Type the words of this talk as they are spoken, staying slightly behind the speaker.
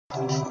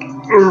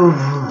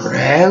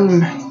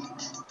realm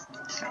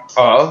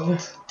of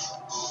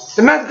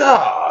the Mad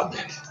God.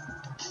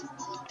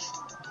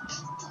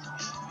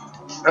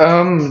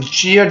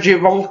 G.R.G.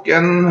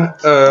 Vulcan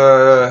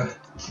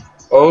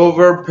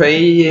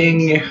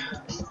overpaying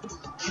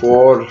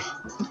for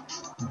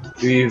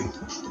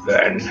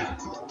Wyvern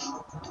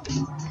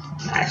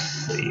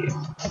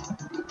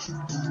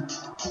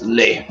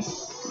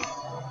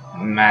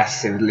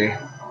massively.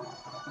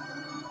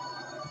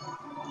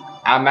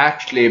 I'm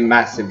actually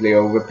massively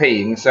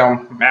overpaying, so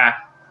massively.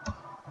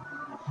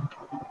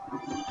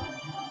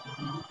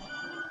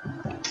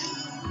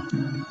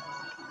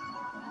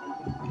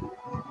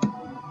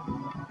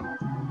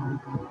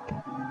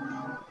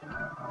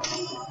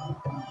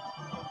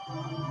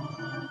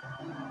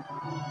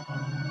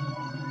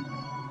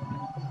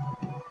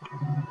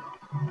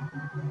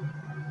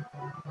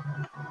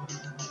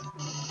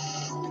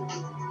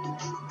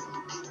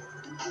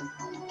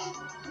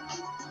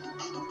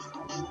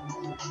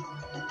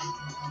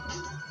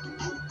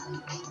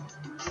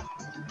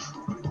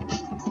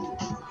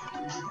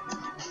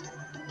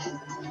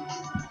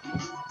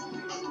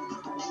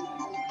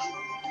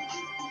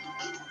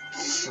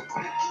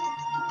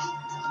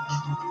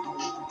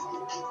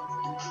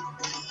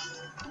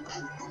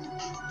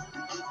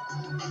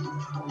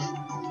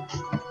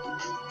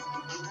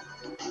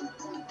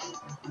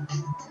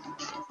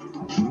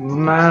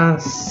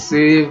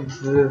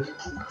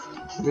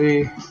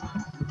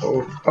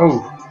 Oh,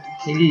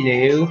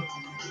 hello.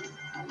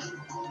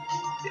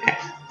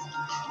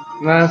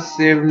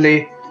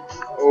 Massively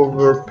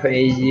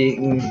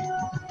overpaying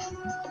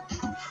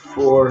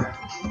for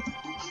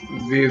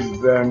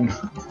Wyvern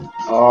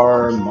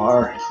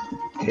Armor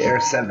Tier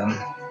 7.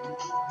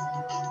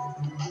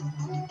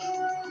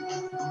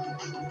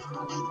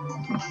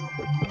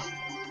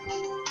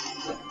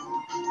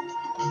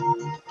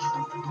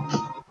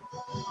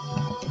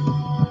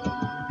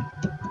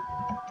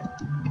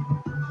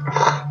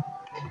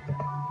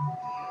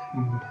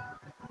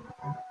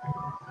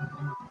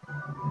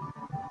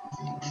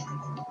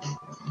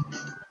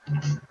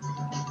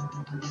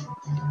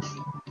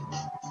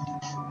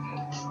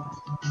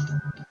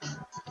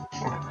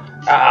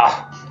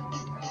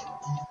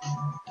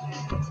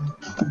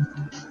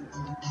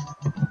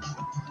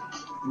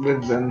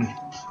 Wyvern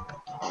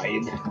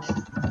hide.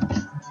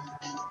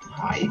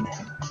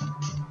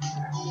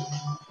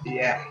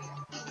 Yeah.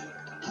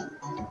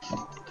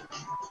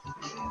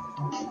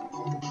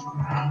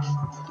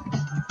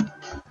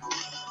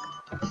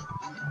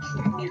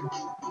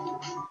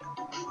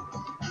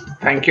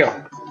 Thank you.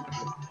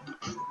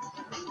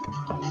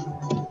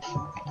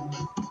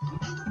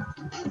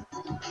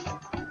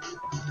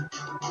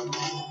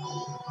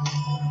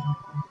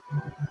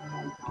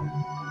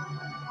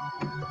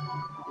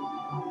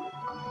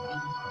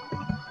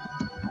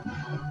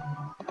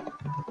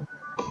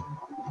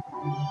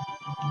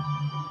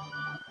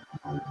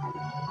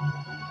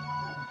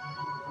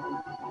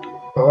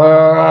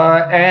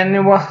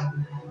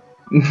 Anyone?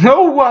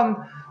 No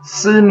one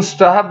seems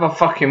to have a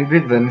fucking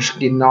Wyvern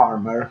skin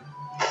armor.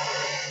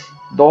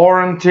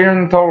 Dorn.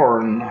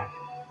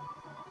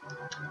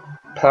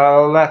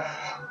 Paleth.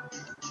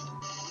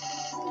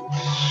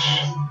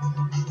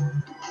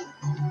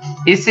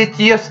 Is it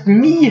just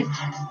me?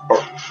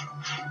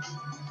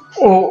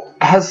 Or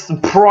has the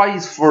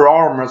price for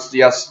armors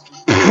just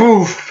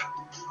poof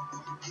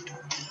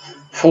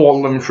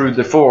fallen through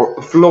the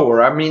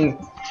floor? I mean,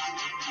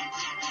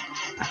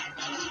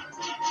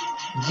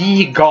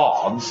 ye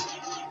gods.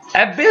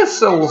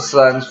 Abyssal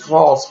sounds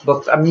fast,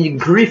 but I mean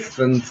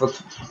Griffin for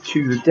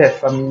 2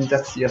 death. I mean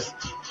that's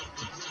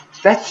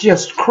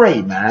just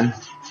cray, man.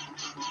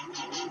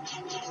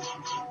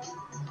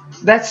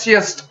 That's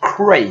just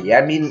cray.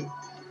 I mean,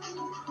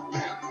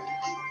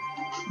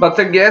 but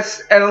I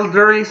guess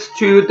Elder is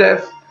 2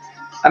 death.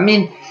 I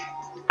mean,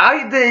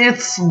 either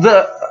it's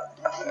the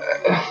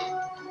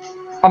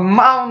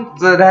amount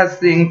that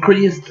has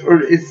increased,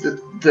 or is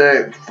it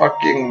the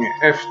fucking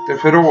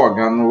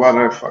efterfrågan, what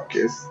the fuck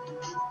is.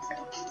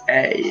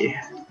 Hey,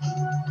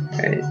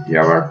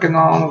 jag working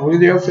on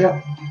videos,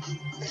 yeah.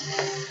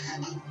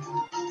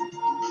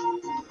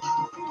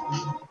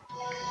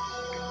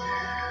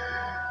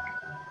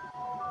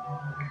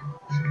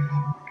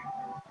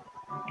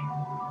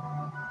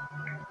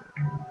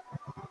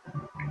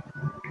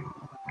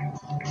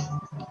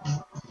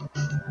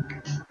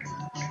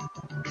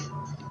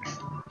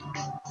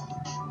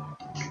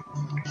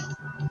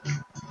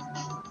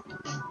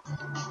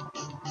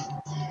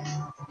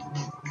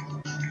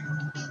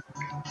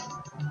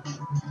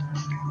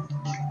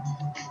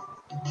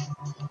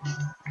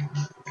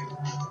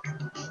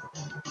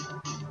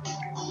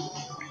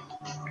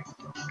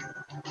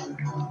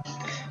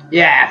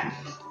 Yeah.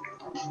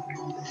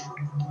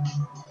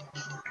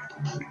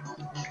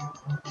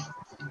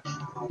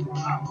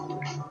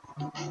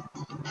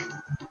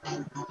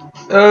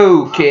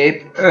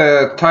 Okay,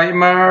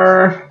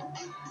 timer.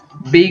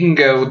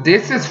 Bingo,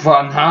 this is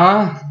fun,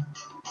 huh?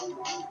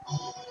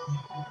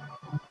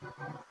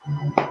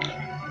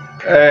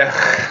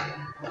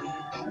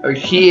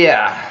 Okay,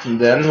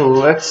 then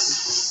let's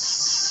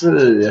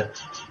see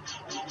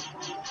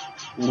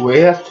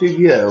where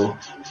to go.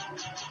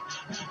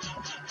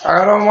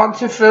 I don't want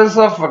to face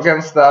off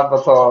against the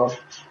Avatar.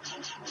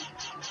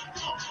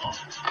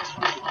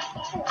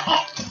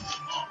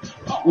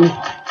 Ooh.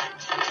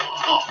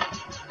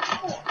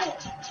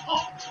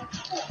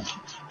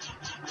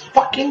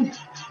 Fucking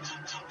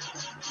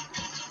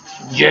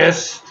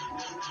yes.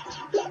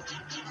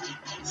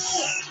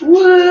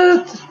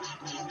 What?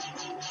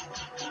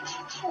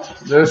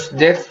 Those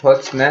death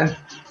pots, man.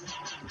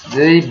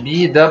 They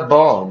be the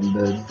bomb.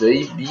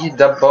 They be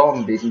the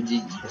bomb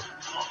indeed.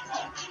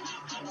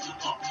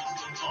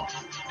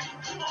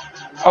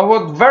 I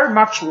would very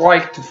much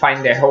like to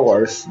find a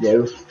horse,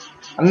 though.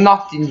 I'm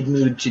not in the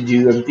mood to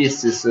do a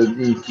business, so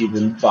didn't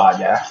even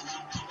bother.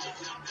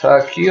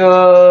 Fuck you.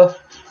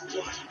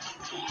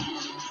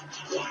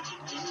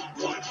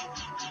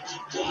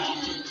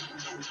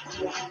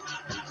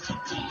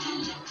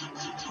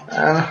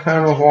 And I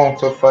don't want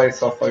to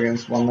face off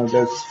against one of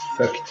those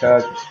fucked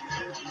up.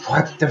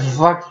 What the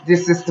fuck?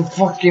 This is the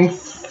fucking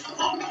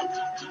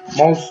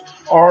most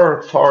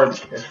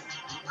retarded.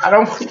 I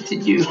don't want to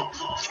do.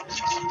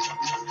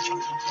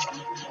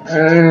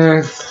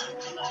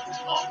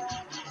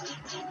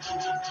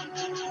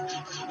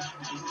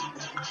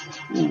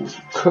 Ooh,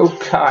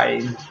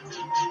 cocaine.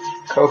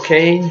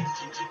 Cocaine?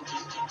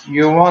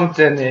 You want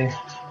any?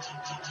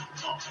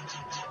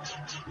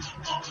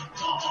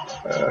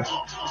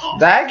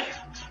 Dag?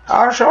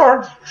 Oh,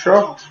 sure,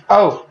 sure.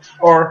 Oh,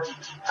 or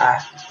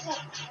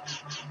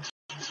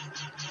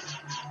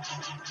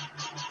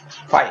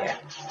fire.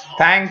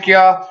 Thank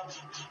you.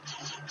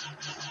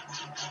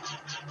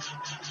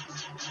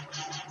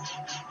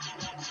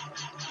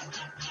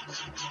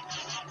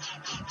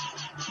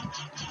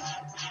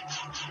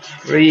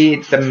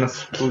 Freedom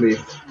split.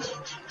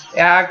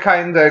 Yeah, I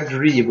kinda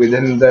agree with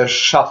him, the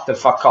shut the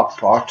fuck up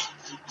part.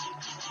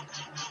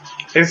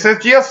 Is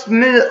it just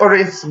me or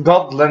is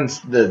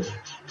Godlands dead?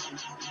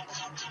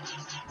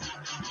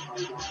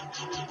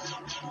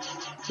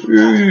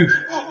 Ooh.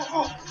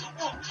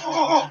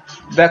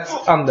 That's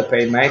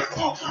underpay, mate.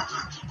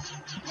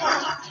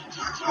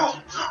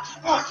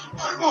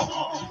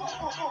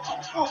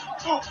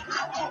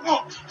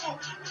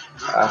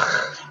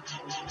 Ugh.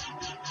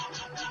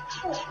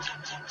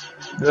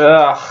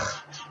 Ugh.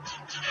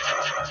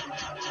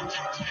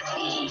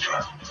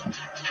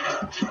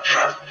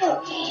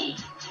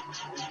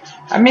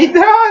 I mean,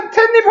 there aren't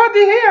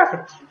anybody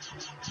here!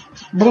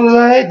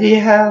 Bloody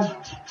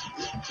hell.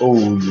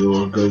 Oh,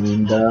 you're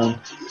going down.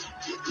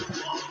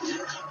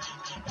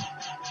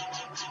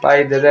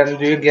 Spider, then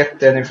do you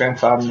get anything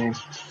from me?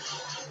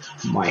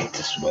 Might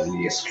as well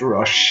just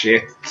rush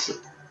it.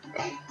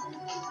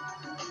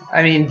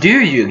 I mean, do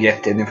you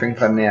get anything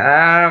from me?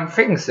 I don't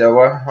think so,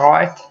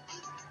 right?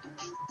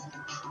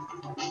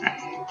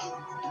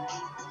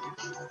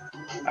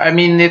 I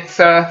mean, it's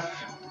a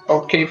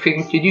okay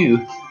thing to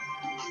do.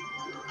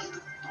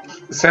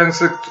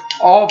 Since it's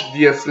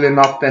obviously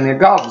not any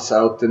gods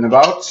out and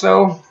about,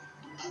 so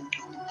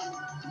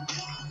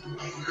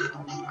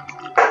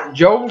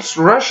Joel's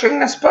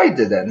rushing a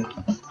spider then.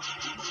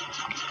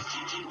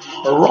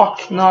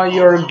 Rock, now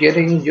you're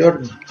getting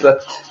your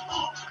butt.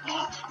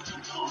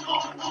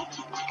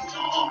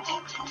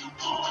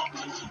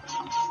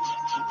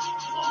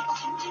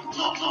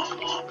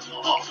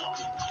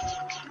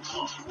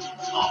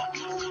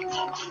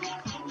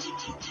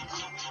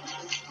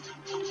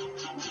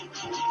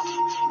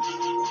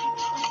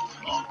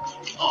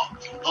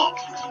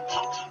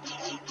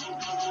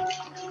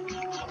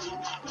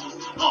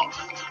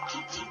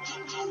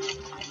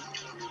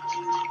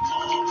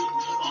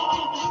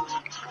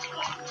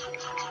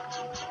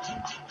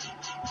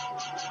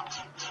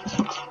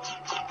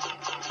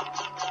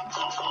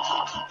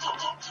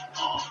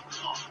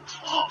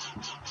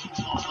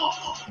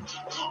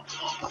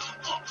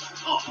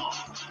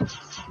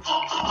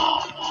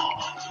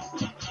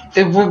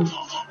 It would.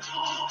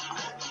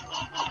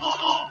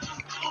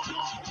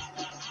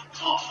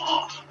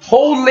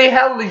 Holy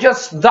hell,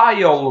 just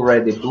die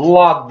already,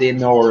 bloody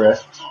Nora.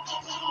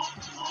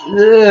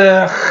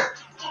 Ugh.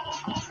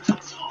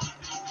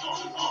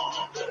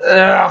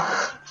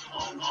 Ugh.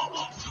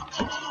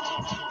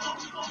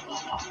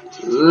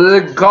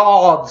 The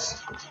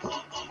gods.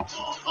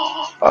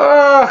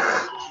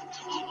 Ugh.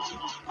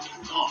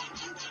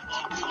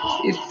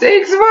 It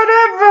takes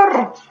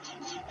forever.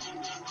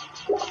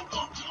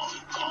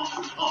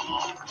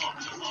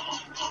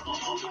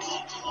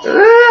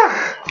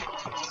 Ugh.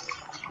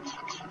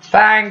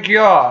 Thank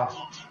you. I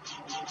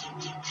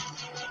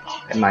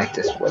might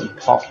as well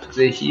pop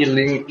the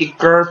healing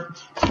ichor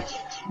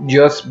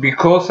just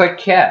because I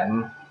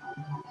can.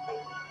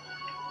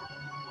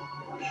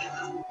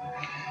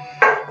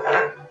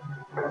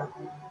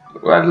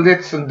 Well,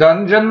 it's a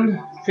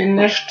dungeon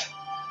finished.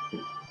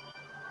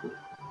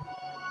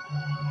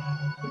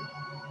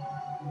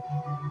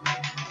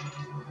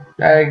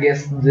 I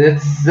guess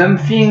that's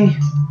something.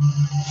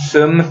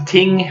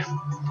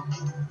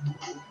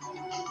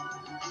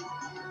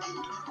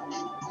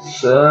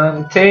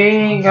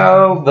 something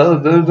over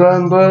the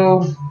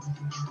rainbow.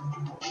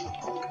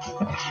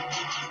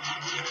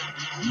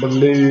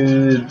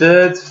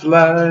 Bluebirds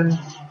fly.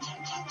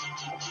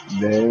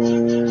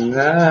 Then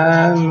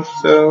I'm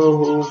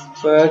so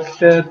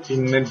fucked up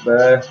in my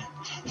back.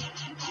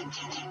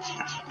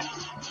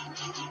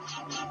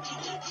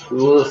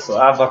 Who's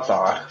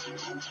Avatar?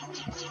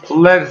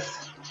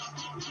 Lives.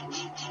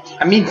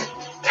 I mean,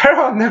 there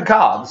are no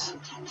gods.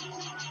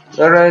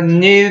 There are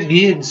no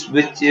gods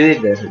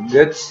whatsoever.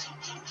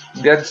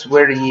 Gods,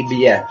 where ye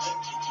be at?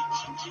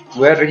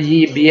 Where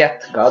ye be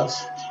at,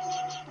 gods?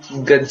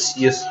 Gods,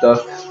 you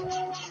stuff.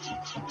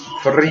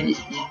 Free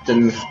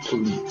items,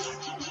 please.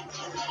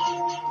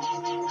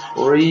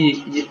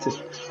 Free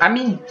items. I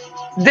mean,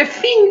 the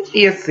thing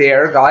is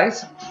here,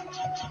 guys.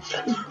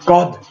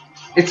 God,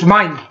 it's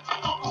mine.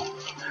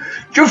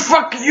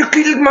 You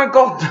killed my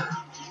god.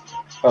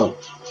 Oh.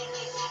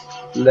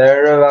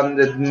 Lair and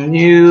the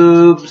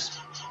noobs.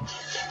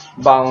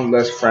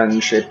 Boundless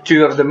friendship.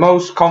 Two of the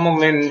most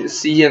commonly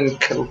seen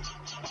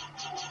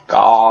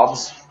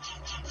gods.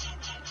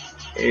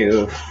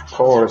 Of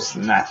course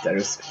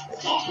matters.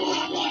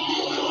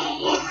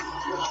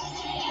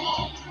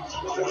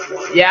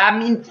 Yeah, I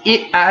mean,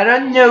 I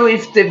don't know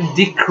if they've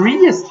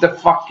decreased the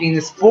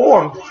fucking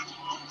spawn.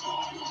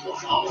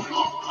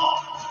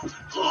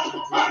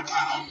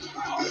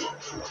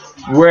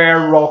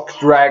 Where Rock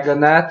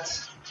Dragon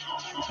at?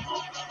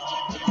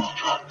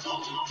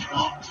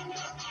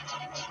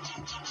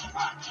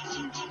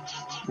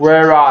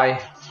 Where I?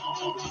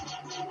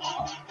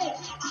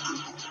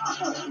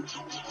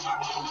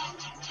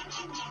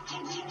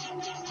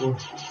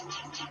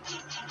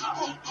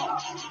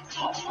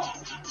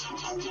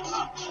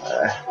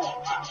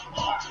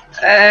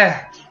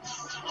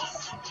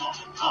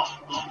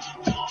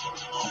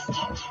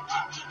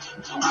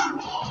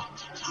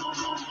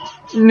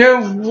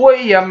 No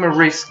way I'm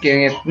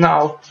risking it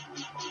now.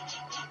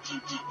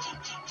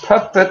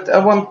 Puppet, I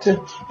want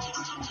to...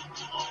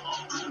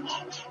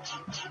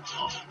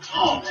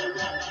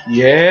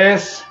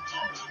 Yes!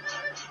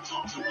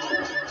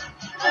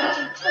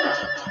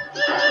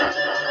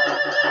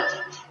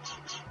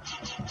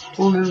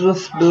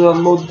 Please,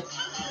 blood.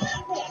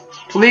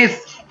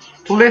 Please!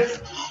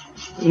 Please!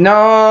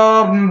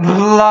 No,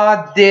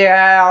 bloody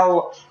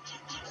hell!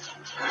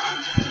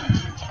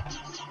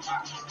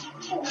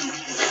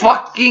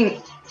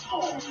 Fucking...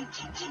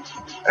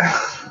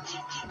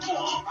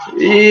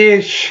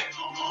 Ish.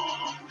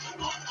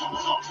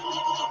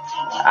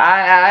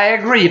 I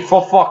agree,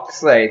 for fuck's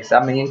sakes.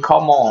 I mean,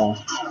 come on.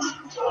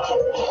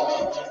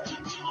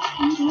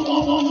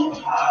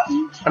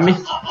 I mean,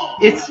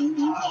 it's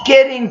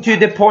getting to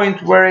the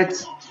point where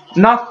it's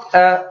not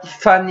a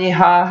funny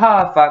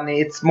haha funny,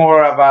 it's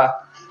more of a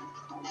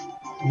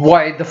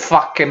why the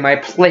fuck am I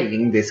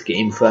playing this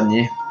game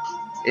funny?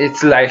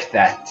 It's like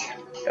that.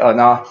 Oh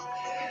no.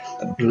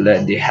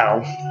 Bloody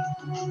hell.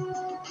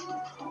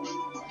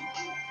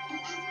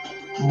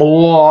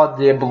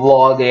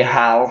 Bloody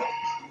hell.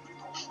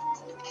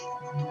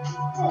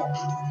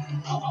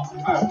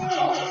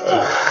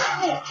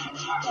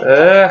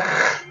 Ugh.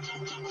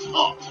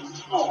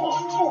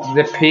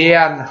 The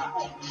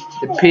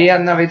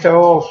pain of it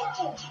all.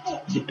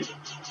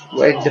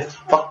 Where the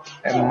fuck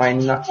am I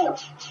not?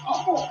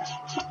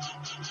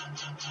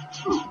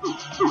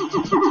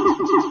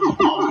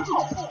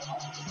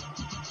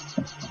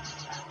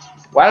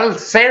 Well,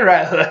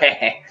 Sarah.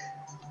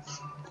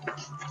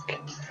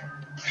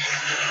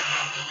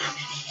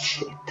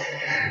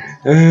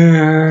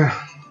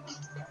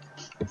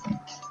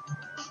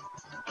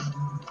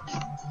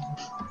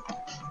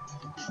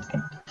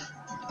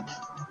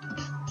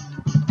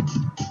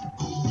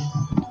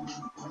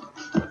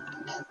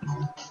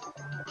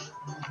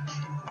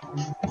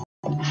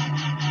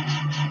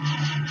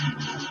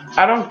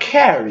 I don't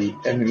care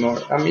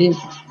anymore. I mean,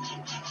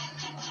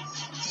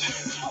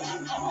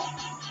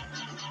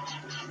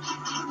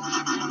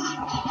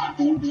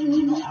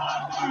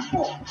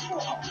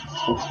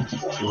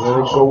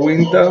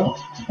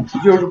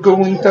 you're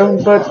going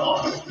down, but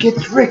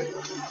get wrecked.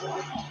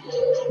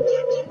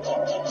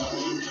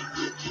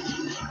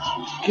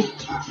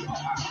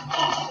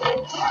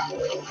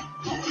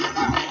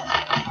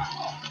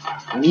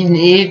 I mean,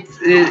 it's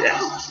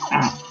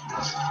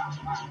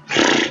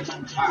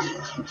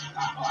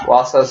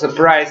was a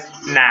surprise.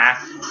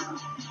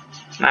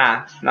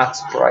 Nah, not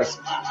surprised.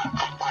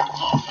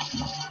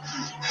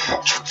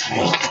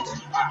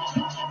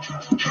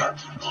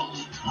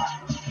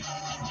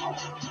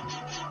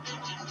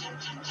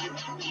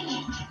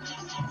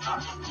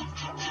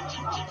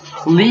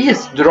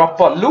 Please drop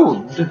a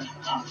load.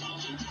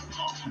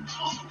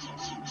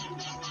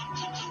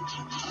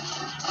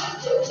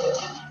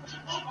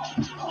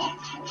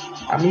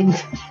 I mean,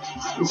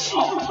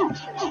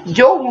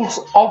 Joel's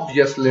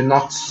obviously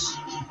not.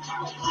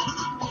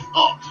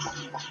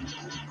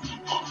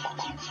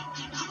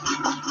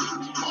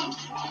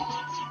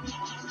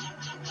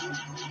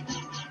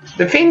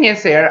 The thing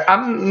is here,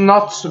 I'm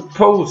not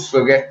supposed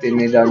to get in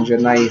a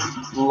dungeon I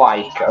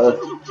like or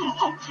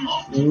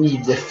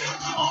need.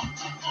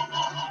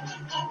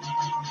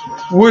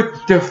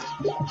 What the f...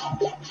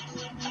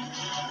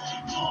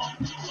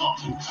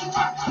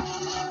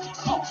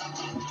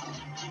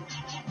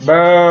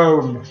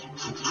 Boom!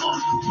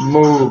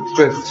 Move,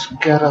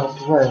 bitch. Get out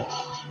the way.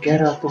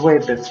 Get out the way,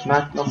 bitch.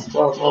 Smack my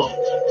spot off.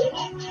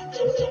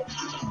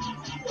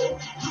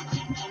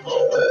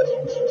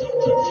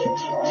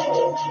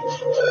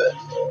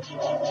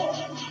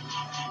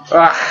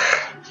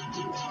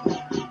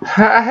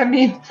 I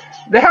mean,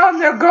 there are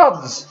no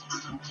gods.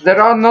 There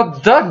are no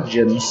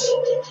dungeons.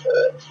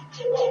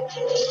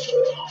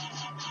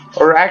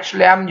 Or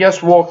actually, I'm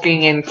just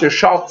walking into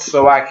shots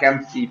so I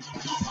can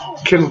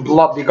kill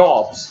bloody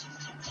gods.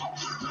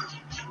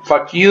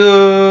 Fuck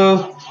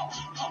you.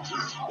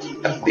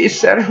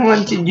 Abyss, I don't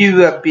want to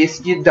do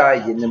Abyss. You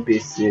die in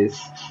Abysses.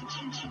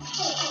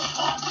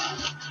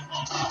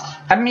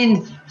 I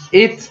mean,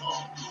 it's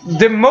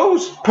the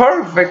most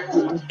perfect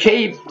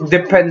cave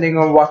depending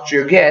on what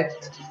you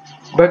get,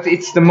 but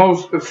it's the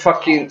most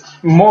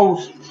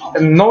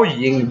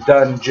annoying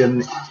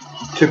dungeon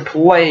to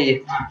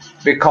play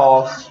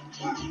because,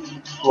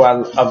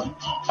 well,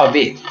 of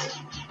it.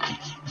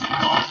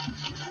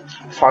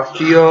 Fuck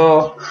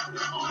you.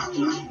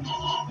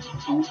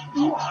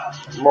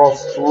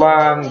 Lost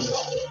land.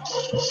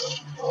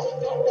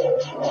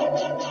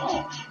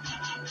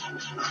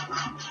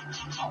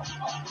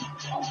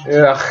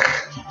 Ugh.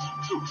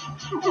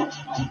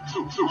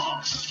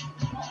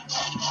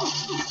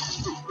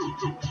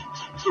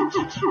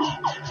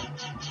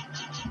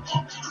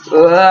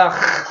 Ugh.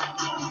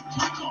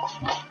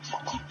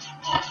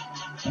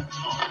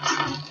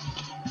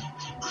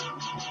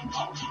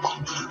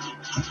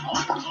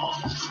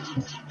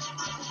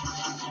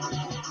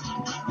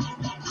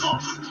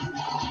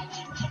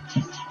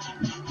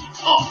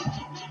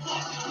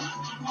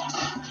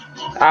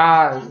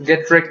 Ah,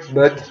 get tricked,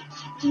 bud.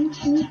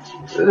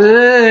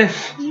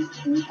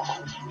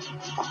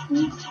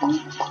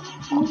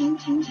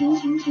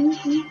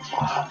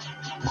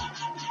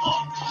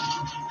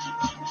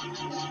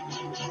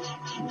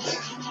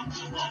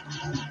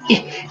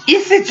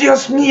 Is it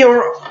just me,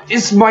 or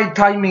is my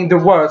timing the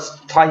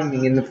worst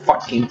timing in the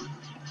fucking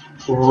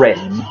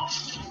realm?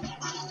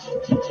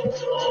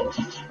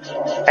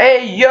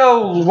 Hey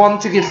yo, want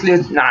to get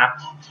loot? Nah.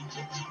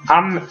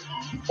 I'm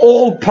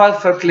all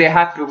perfectly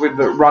happy with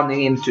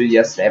running into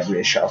just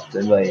every shot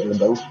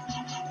available.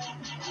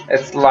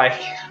 It's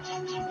like,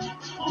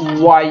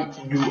 why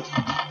do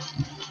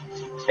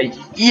I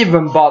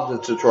even bother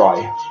to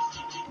try?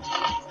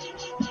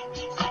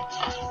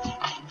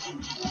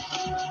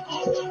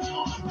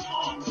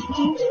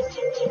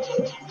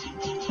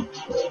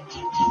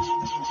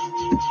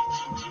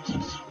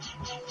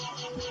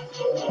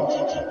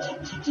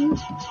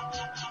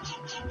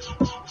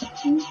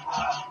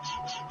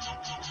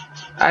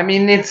 I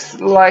mean, it's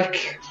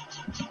like...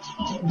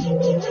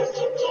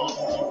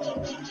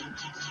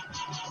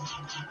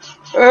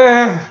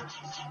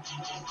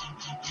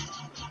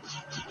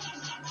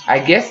 I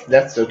guess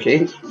that's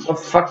okay. Oh,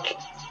 fuck.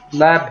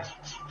 Lab.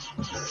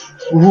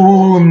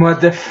 Ooh,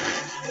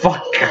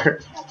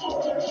 motherfucker.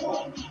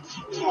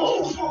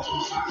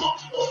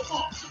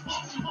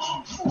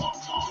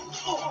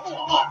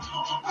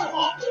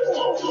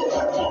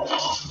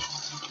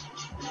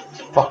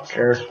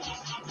 Fucker.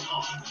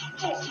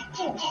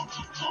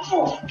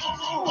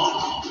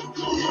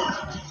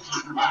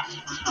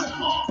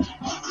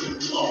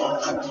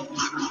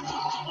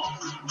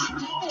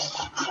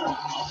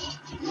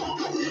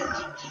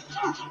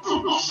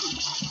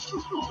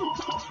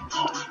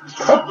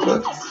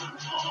 Puppets.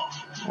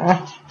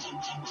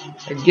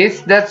 I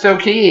guess that's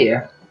okay.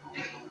 A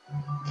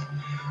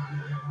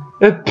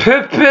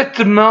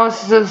puppet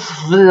master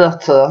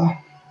theater.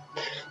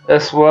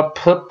 That's where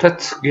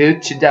puppets go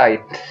to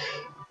die.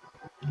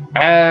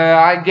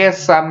 I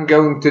guess I'm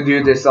going to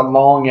do this a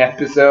long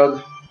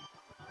episode.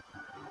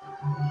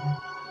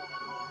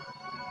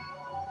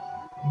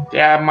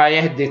 Yeah, my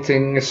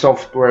editing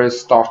software is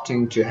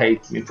starting to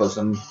hate me for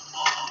some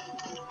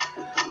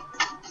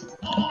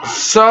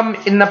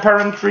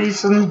inapparent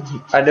reason.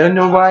 I don't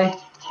know why,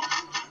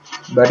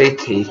 but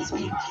it hates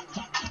me.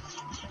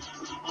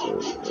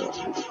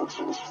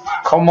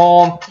 Come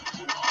on,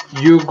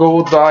 you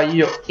go die,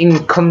 you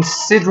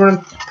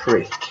inconsiderate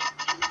prick.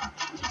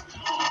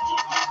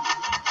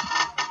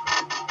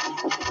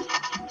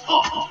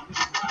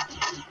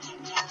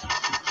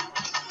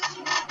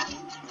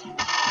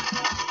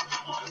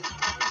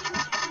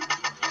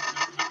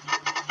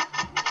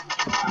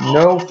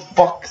 No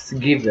fucks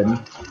given.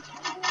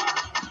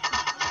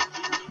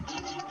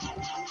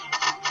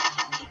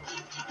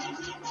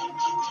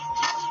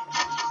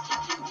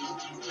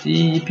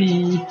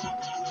 TP.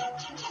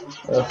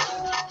 Ugh.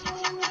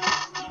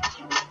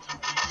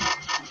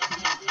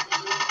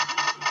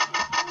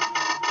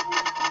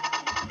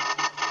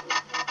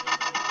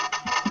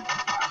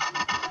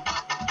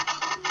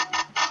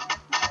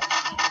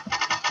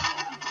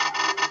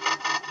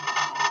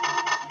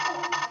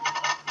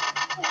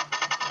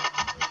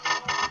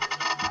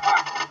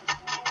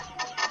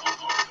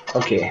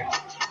 Okay.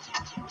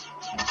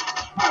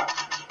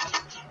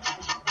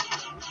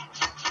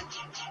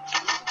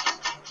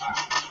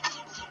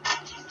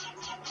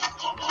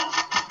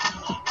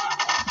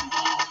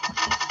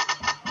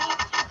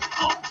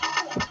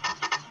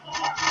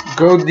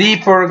 Go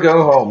deep or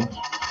go home.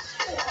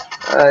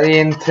 I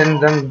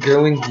intend on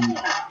going deep.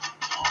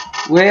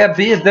 Where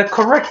be the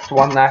correct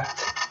one at?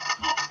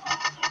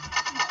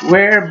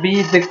 Where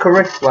be the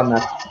correct one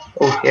at?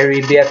 Oh, here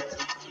he be at.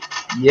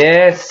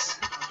 Yes.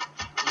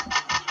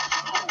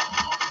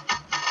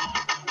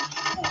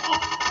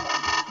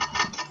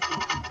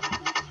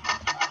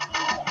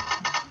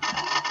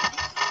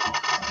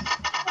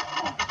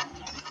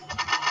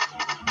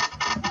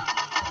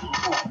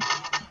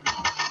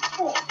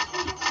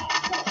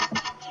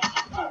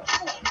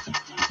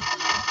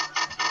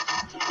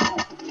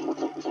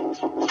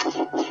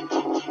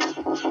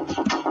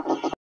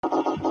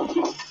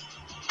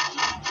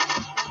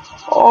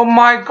 Oh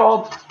my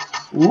god!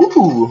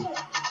 Ooh!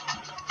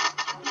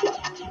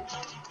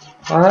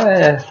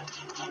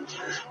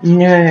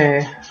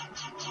 Yeah.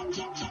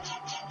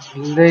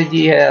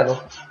 Lady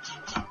hell.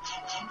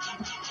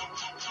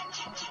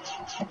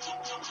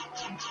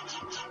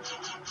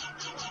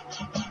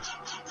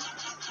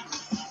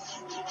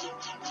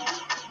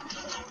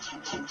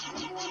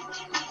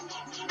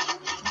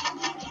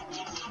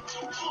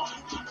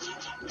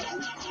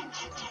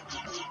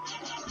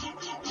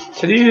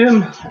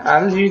 Trim,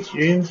 aldrig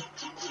trim.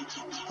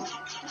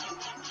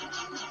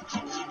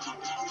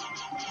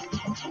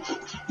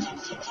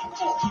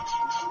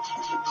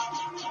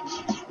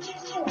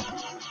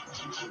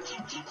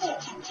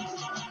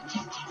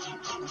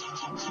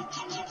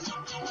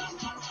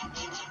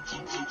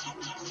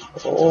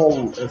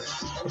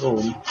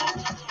 Östrom.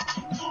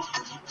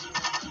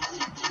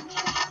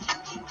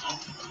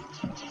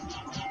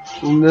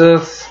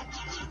 Plus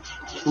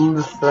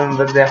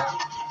under there.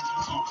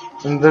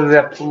 Under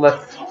there plus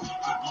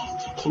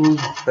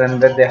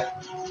under there.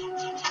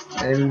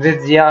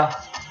 Nvidia.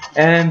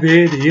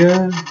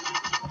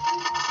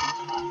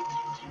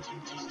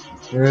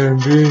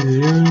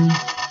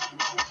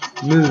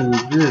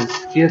 Move this.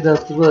 Get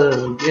out the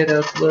world.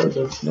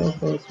 That's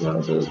not what's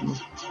wrong.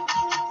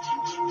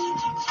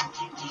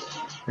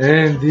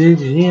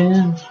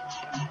 Nvidia.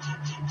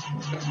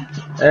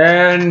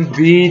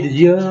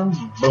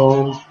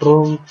 Brum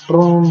brum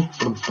brum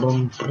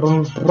brum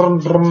brum brum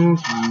brum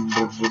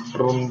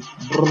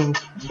brum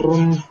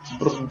brum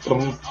brum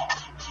brum.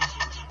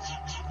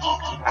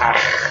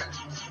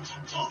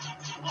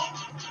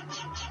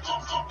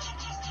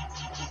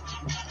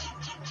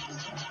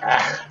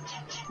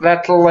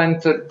 That'll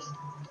enter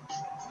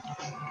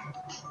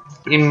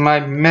in my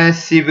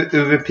massive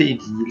OVP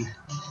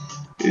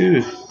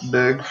deal.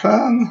 Big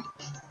fan.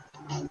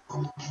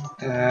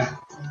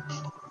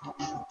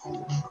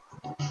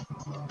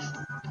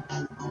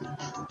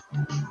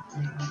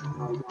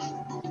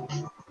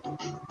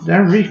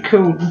 They're really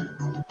cool.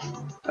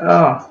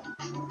 Oh.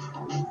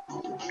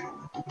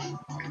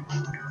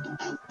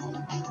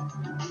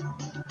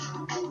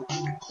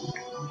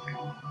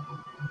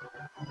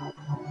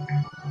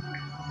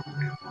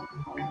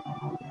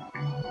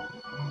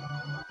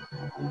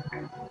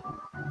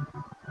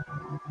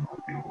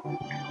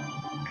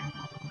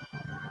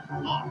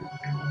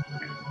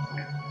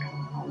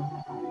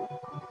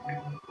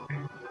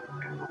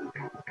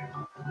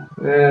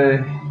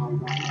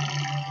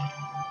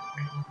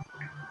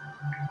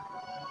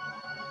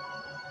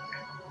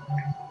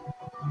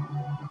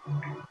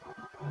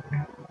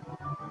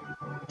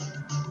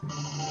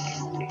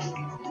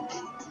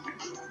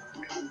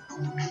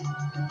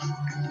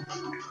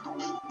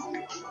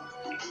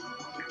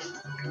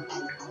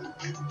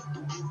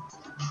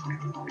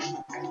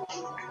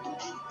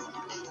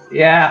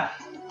 Yeah.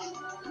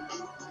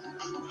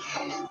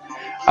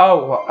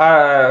 Oh,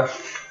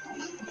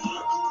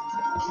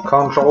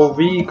 Control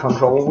V.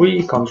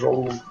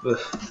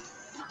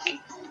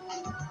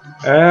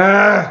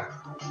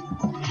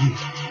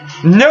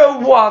 No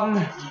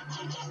one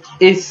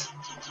is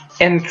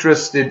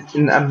interested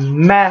in a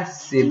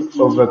massive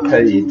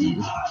overpay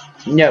deal.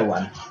 No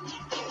one.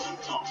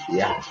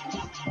 Yeah.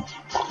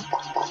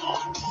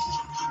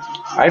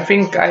 I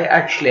think I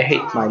actually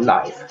hate my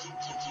life.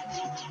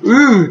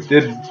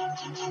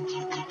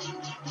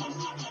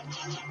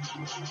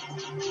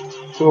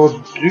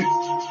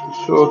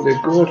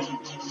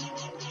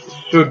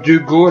 Så du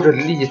går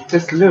lite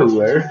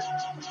slower.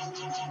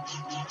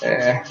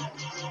 Yeah.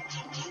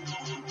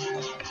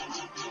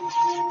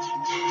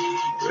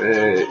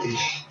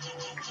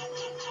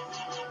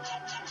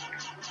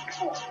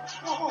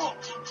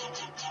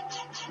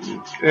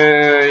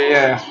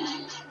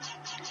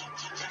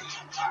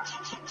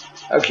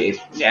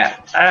 Okay, yeah.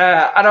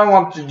 I don't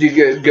want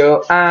to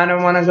go. I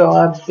don't want to go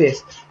up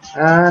this.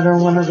 I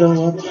don't want to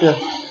go up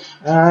this.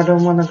 I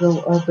don't want to go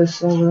up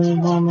this. I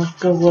don't want to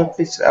go up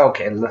this.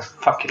 Okay,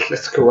 fuck it.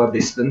 Let's go up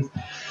this then.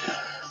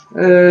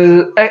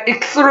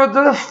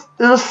 Exodus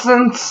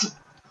isn't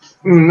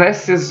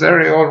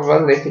necessary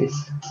already.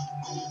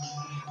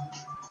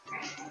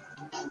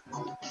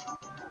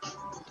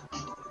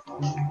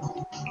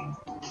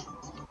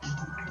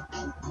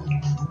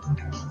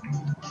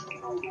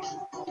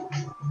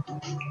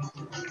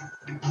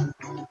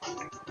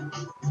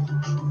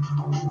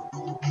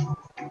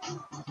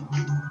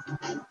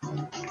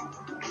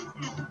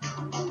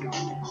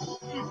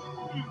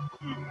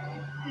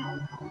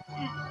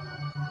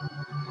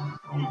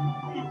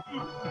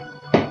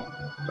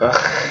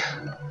 Ugh.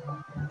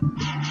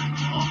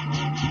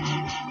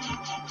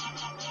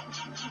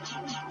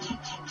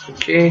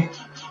 Okay,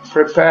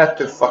 prepare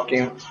to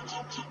fucking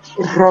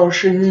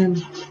rush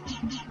in.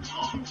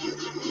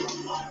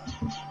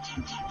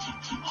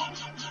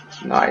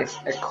 Nice,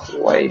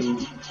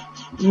 acclaim.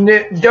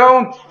 No,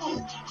 don't!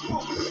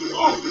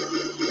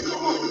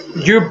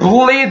 You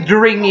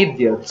blithering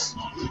idiots!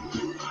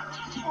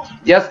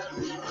 Just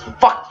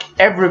fuck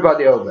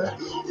everybody over.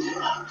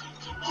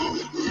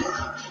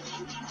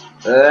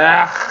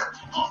 Ugh.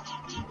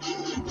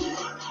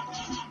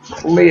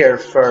 Clear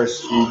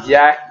first, you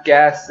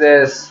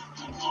jackasses.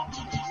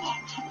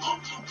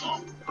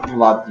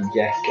 Bloody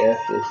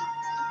jackasses.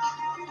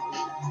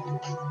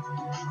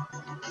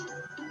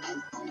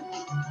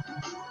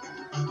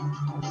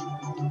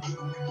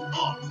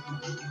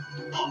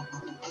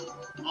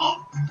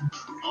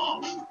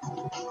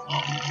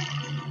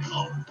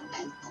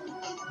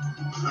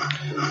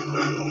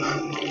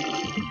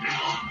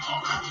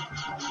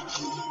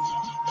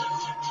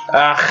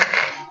 Ugh.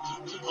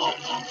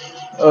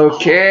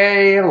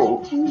 Okay.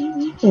 Ooh,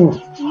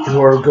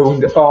 you're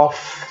going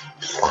off.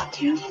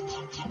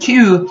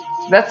 Two.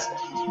 That's.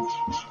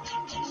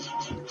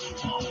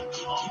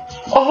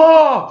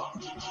 Oh!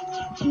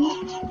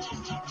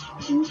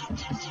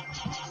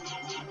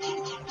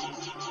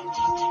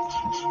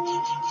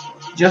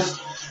 Just.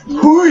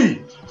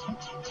 Hui!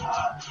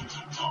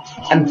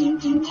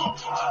 And.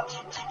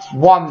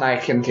 One I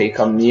can take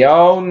on my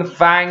own,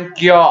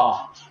 thank you.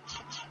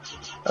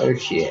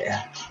 Okay.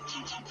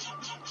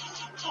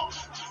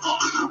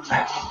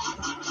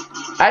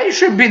 I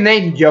should be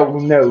named Yo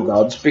No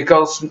Gods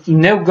because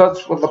no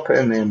gods will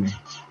appear near me.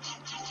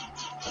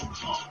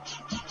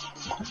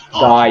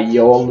 Die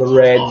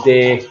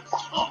already.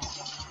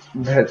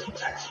 But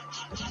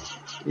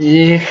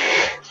yeah.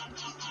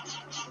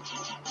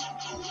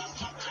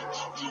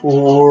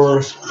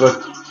 Horse,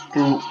 but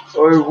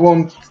I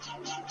want.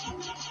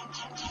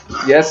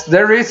 Yes,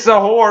 there is a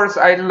horse.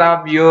 I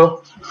love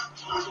you.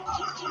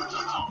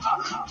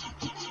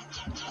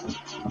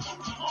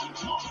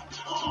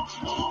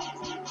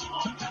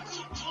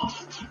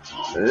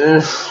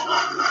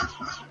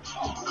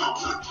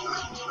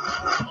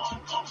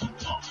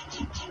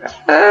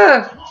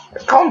 I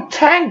can't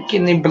tank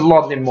any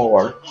bloody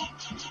more.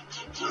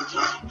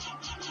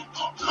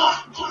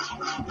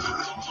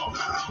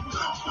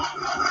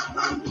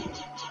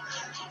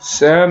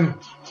 Sam.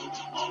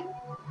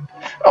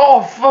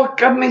 Oh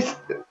fuck! I missed.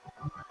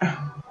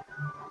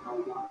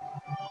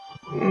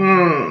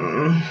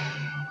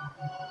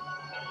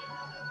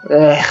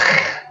 Ugh.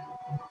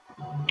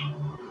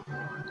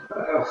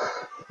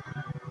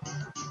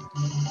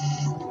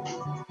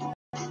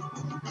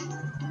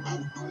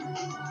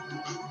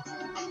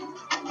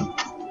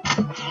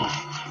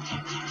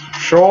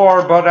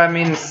 Sure, but I'm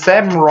in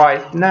Sam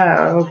right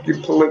now.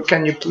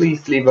 Can you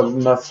please leave a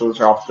message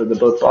after the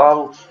bit?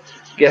 I'll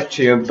get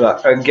you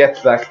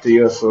get back to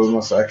you as soon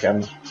as I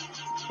can.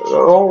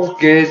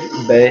 Okay,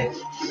 bye.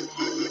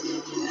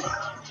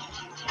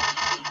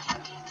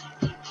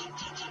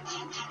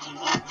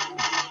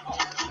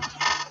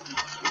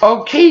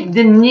 Okay,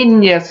 the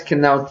ninjas can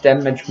now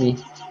damage me.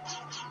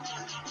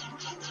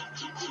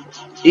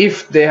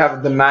 If they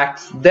have the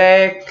max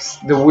dex,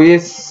 the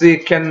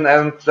Wizzy can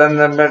then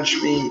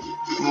damage me.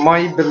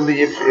 My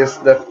belief is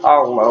that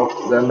I'll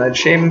out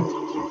damage him.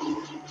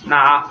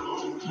 Nah,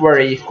 we're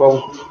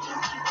equal.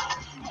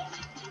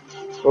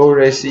 Or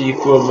as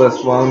equal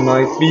as one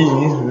might be.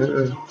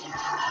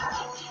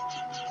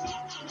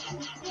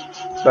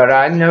 But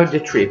I know the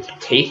trip.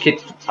 Take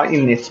it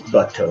in its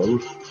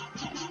butthole.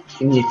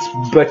 In its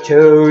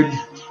butthole.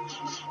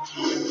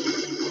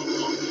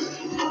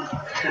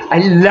 I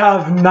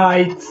love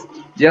knights.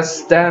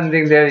 Just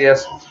standing there,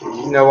 just,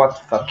 you know what,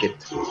 fuck it.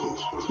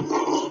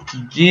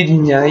 Good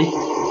night.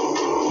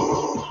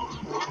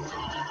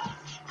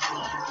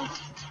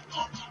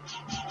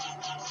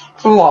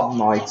 I love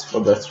knights for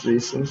that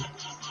reason.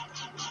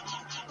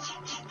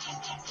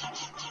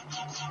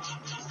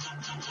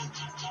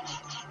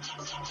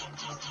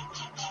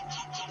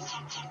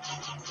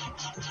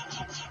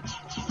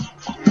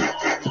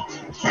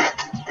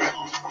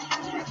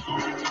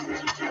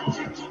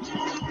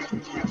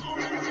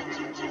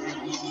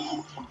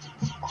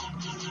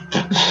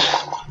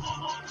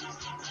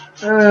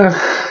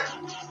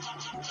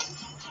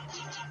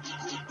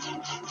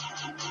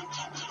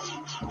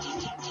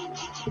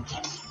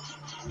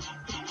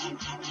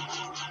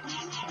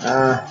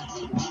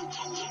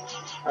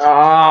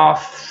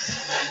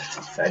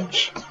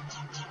 Fudge.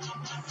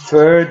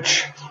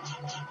 Fudge.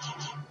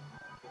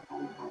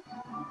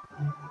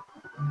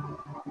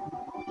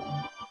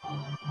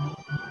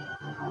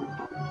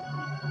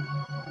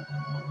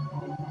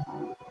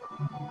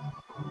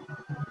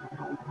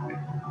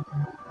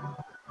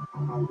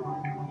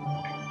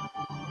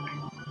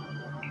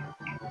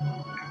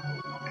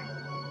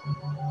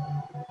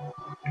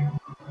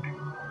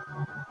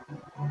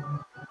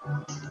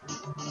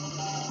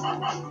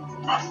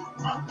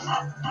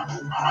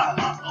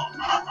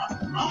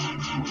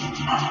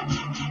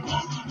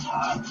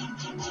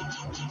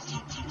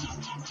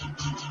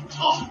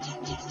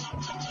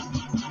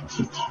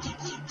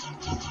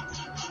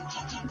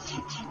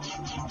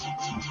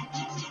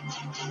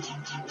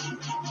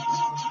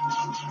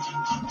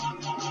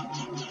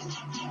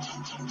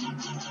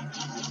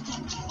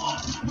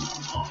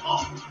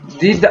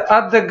 Did the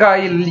other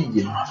guy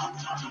leave?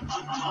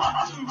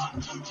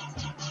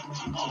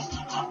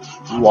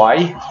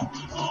 Why?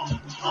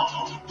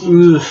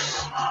 Ugh.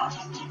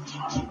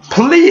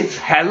 Please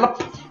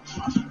help!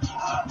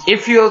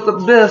 If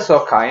you'd be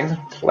so kind,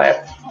 please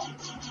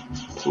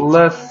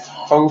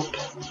help.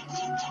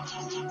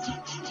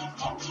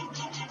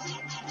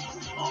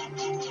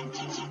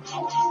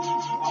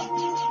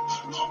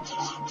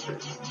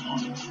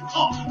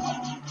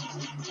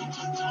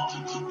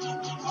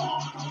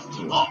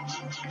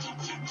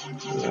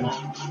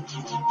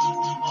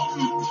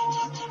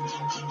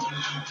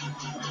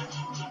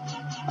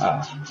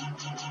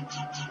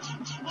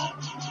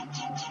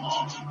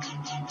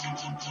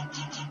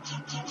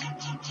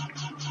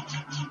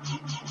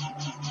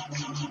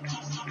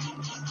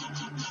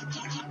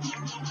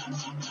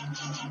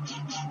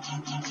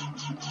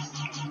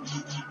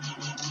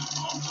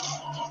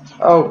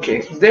 Okay,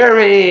 there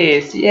he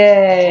is,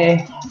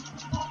 yay!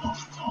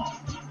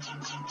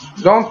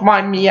 Don't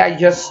mind me, I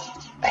just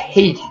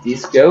hate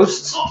these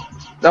ghosts.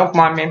 Don't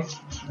mind me.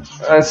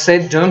 I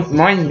said don't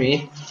mind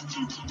me.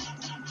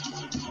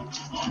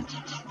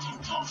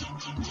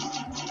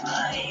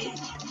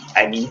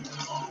 I mean,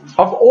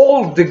 of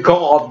all the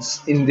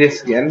gods in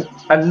this game,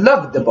 I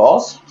love the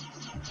boss.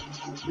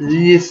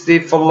 He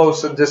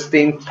follows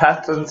distinct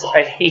patterns.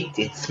 I hate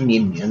its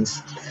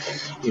minions.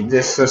 It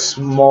is so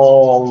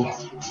small,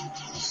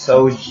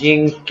 so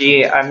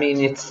jinky. I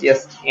mean, it's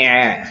just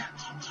yeah.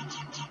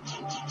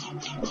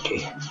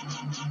 Okay.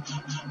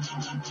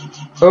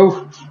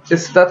 Oh,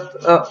 is that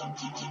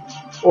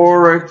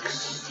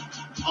Oryx?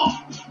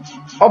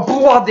 Oh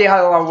bloody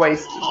hell! I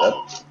wasted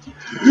that.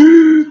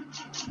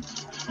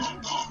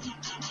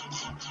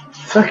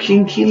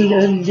 Fucking kill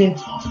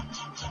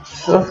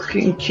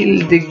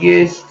the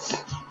ghosts.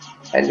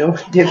 I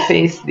love the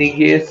face the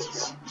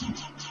ghosts.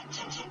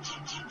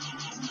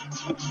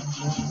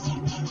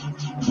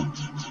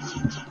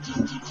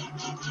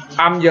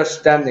 I'm just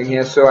standing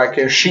here so I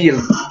can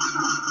shield.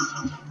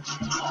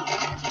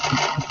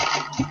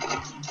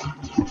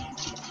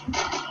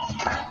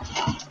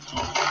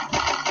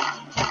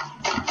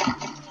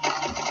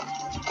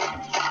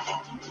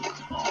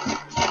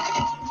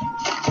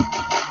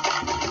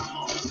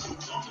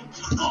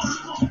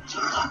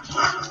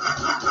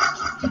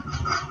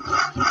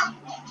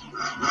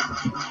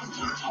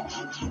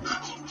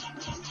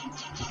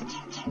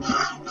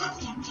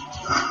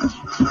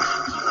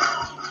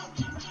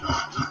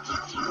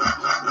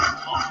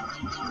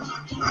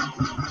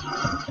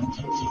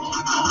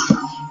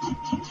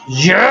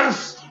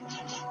 Yes!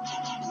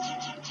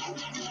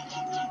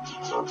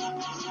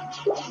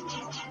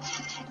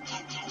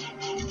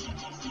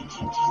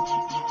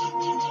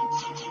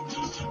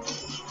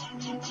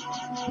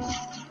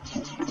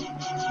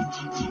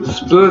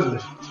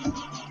 Spud.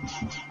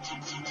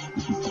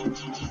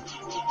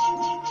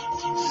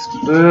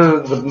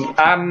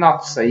 I'm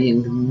not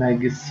saying the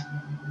maggots.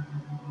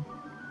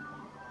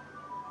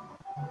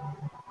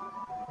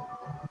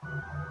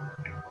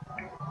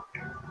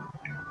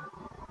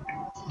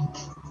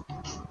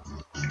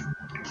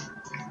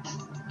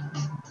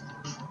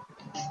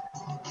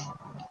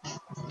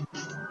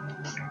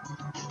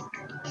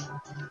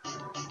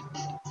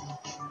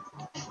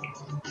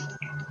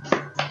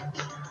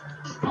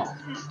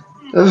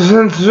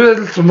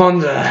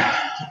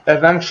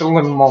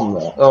 Eventually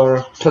Monday,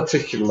 or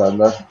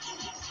particularly.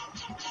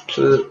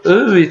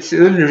 Oh, it's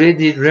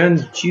already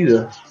round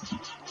 2.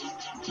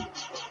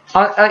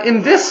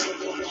 In this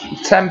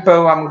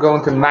tempo, I'm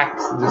going to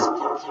max this.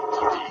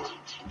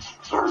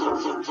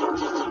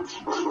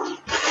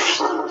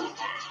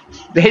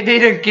 They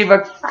didn't give a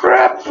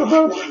crap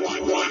about.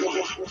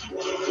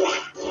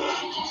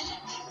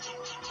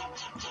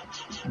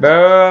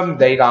 Boom,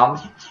 they gone.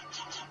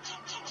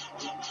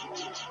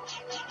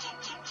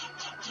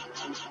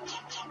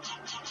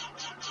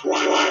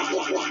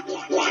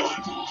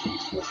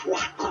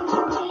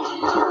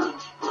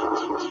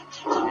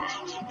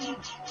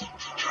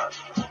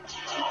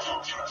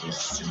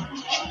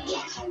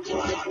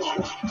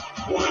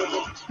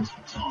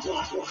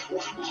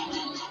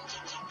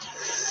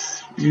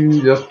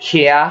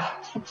 Okay.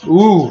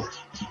 Ooh,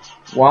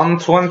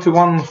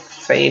 121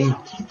 fame.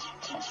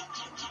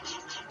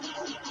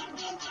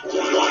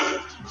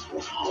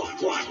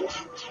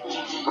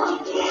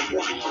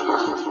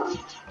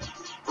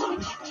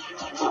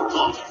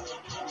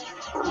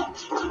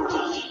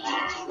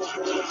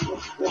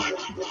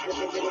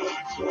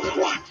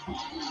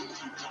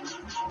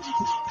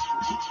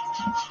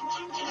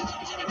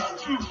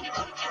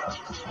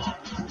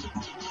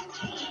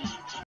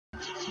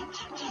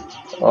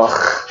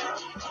 Ugh.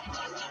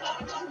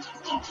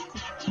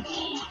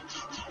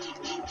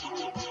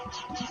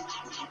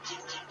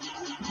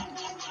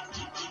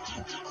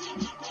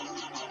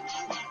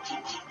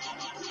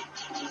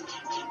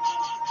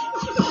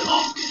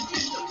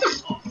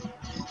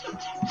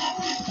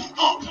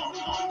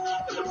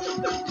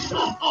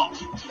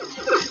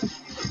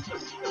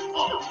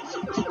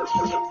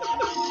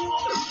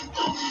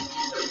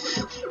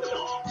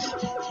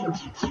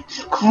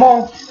 Come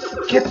on,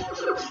 get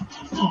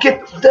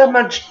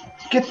damaged,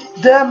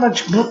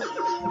 but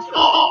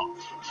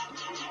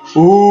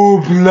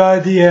oh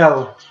bloody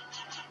hell!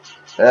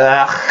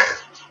 Ugh.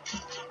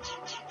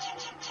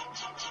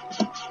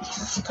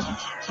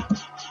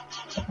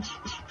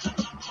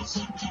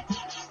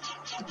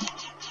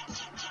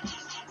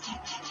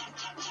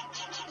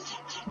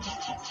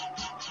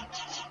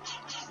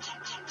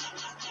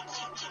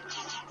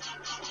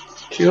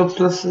 Kill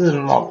plus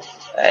mob.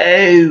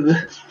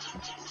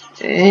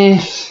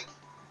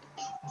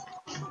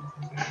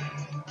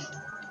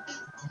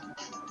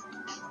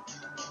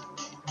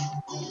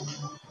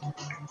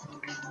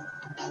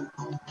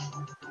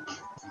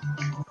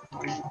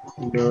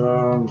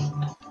 Oh.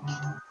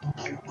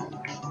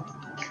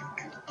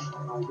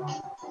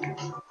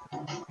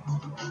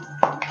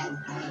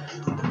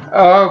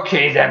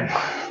 Okay then.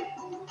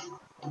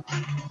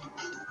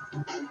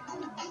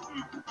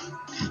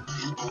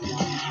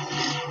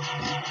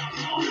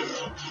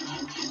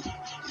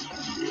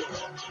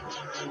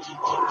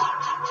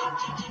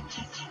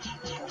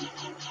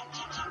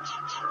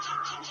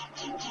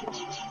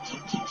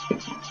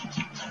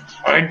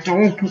 I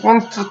don't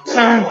want to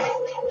tank.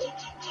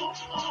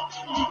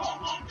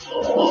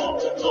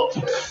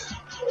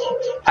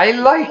 I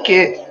like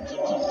it.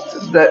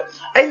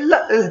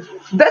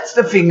 That's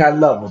the thing I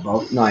love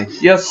about Knight.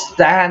 Just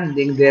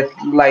standing there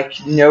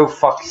like no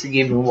fucks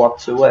given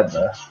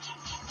whatsoever.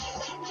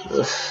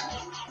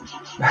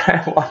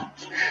 I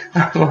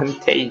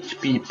want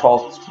HP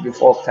pots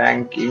before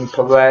tanking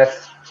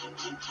Perveth.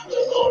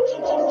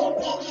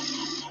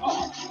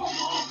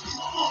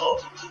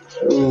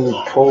 Ooh,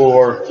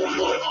 poor.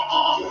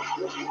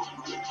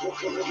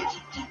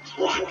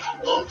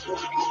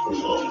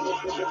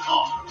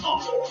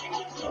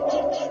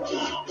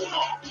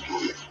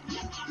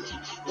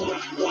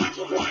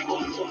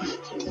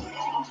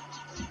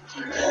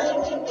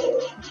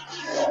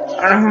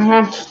 I don't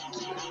want.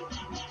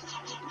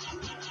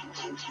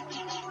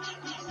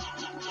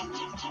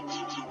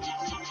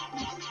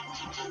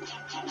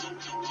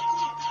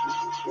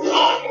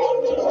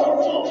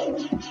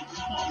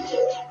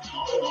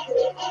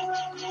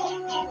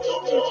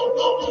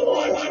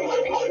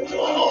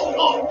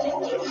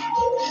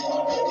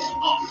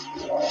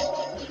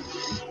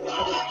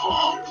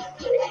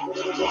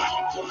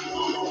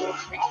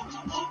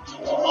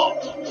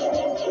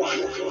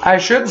 I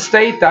should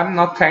state I'm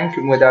not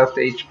tanking without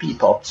the HP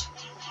pots.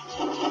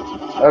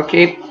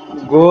 Okay,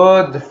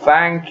 good,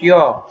 thank you.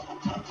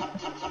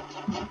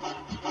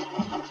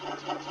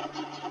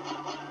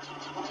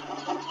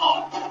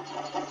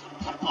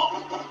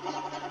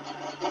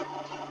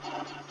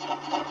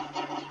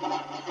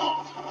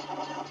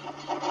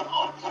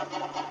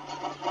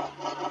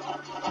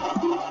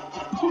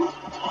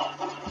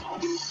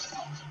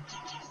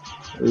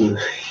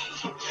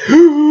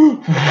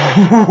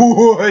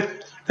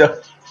 What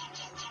the?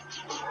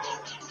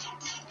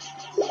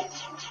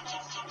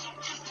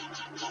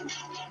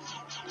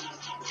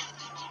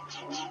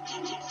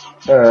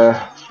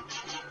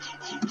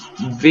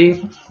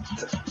 Vitt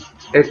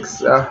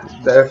exa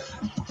def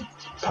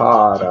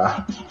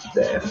para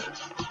def.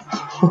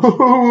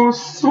 Oh,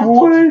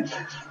 sweet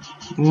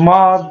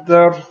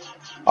mother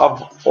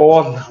of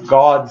all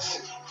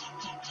gods.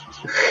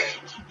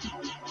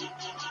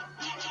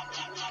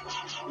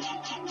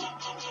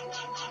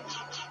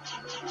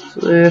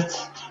 Sweet.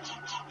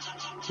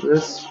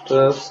 This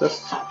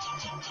process.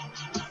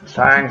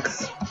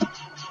 Thanks.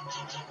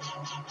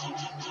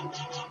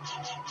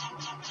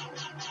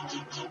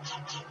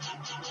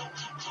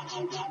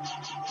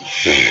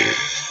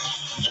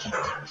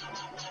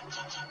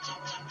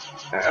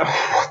 What the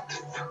fuck?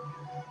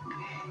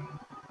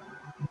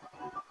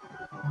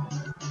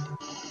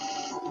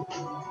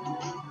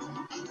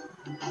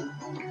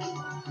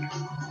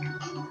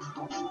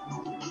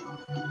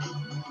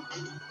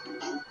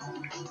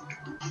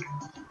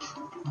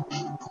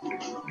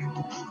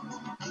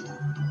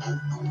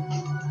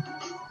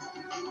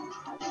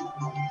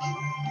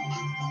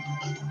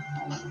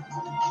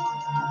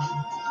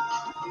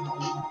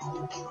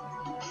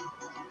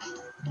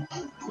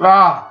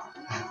 Ah!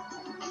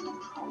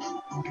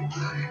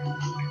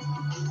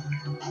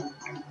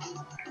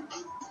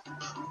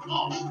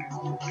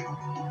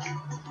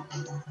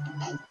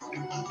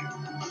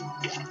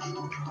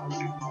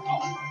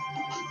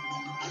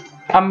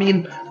 I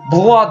mean,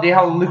 bloody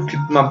hell, look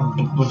at my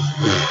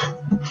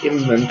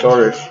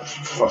inventory.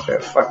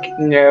 Fuck,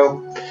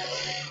 no.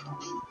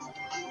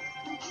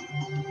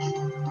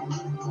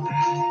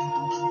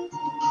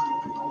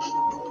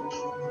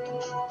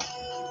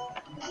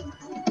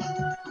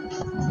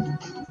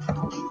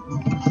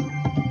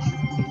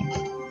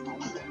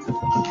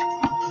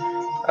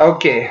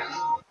 Okay.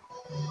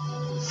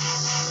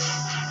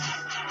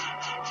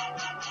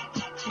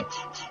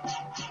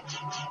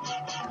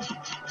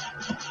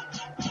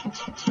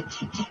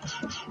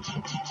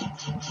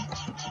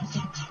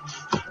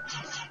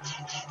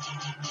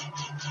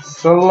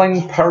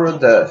 Selling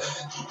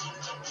Paradise.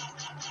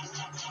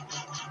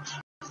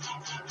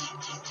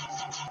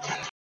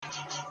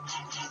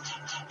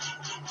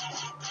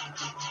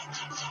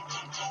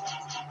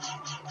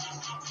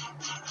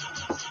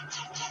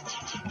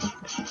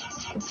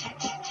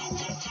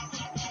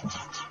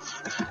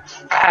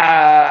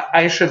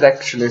 I should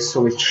actually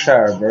switch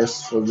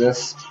servers for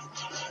this.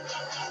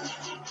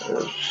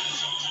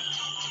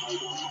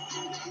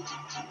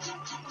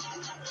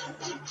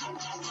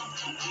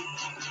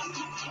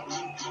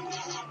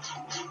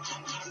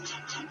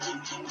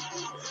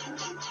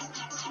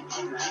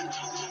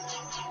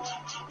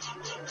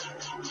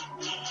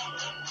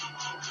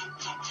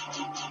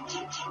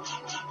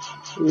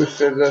 Who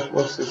said that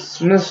was a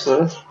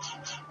smoothie?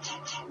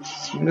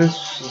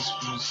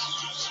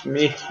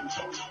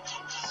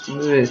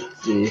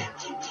 Smoothie.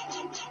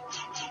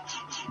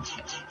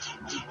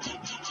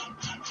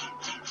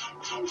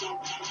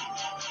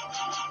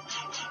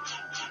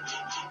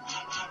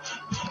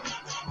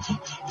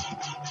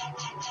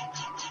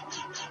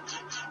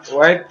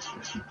 Wait.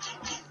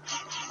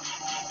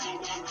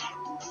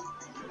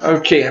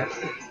 Okay.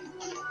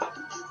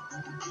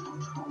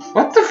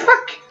 What the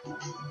fuck?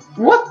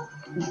 What?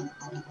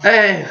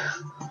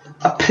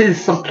 A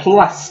piece of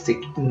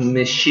plastic in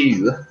my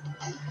shoe.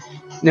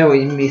 No,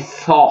 in my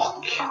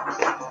sock.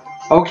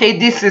 Okay,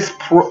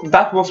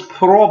 that was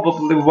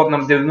probably one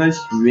of the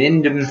most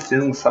random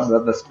things I've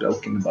ever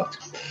spoken about.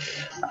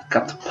 I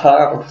got a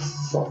pair of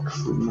socks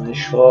in my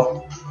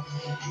shoe.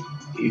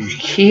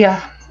 Okay.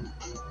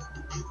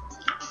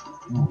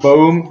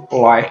 Boom,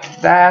 like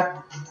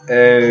that.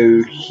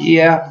 Okay.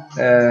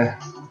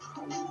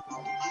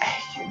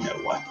 You know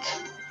what?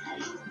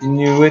 You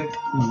knew it.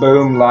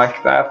 Boom,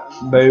 like that.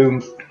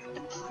 Boom.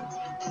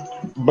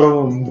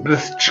 Boom.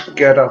 Bitch,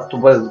 get out the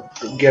way.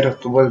 Get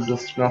out the way.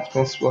 That's not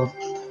possible.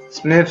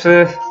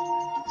 Smithy's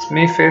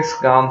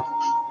gone.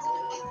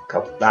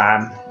 God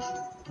damn.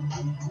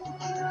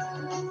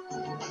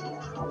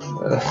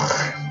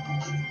 Ugh.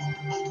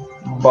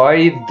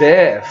 By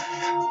death.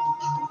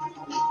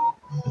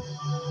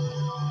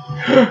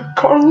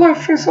 Car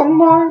life is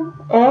online.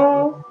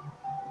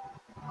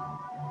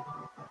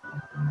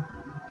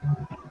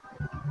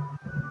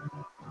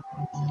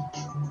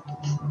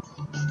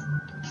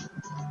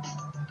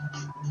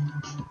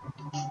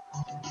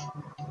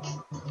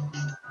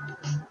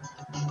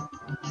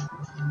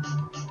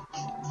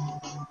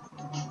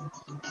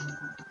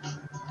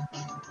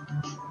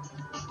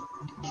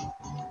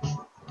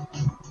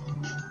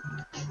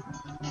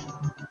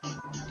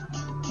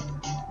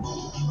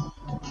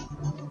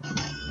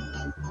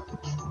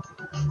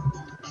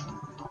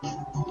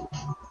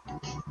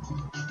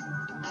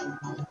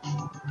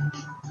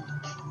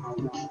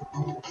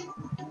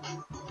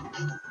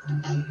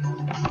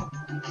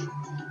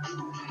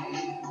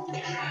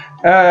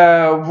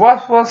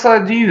 What was I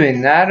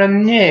doing? I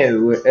don't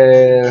know.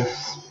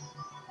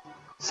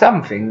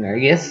 Something, I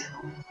guess.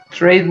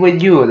 Trade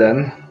with you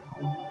then.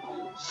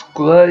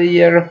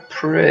 Square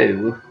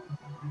Pro.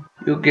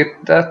 You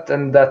get that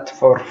and that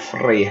for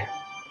free.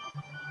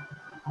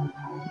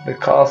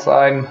 Because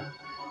I'm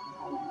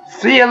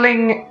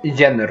feeling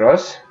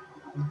generous.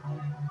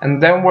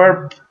 And then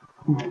we're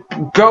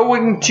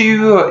going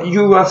to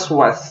US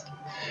West.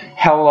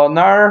 Hell on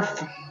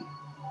Earth.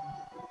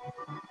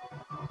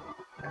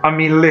 I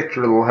mean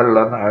literal hell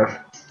on Earth.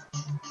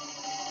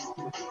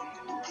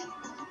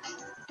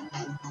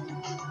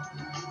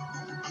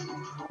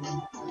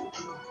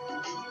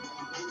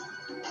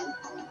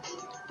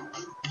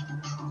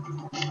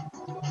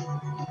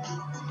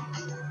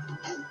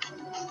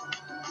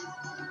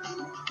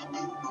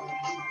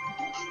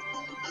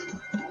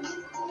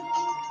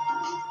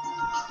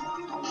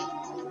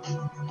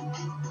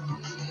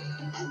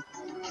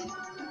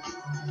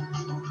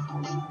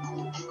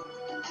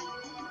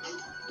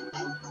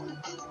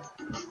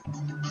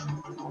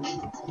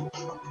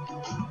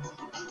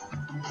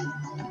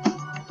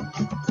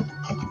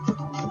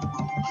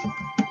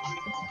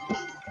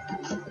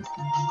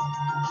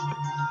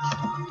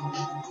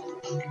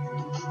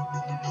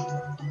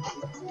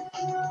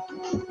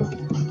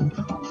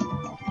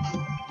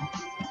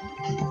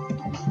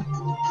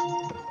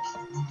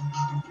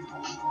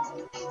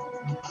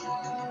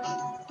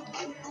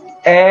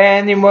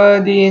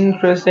 Anybody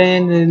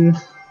interested in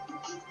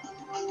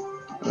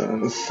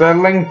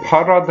selling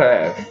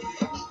Paradise?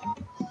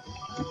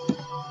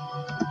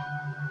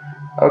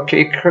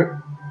 Okay,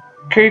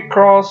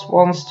 K-Cross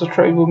wants to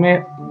trade with me.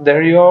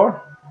 There you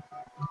are.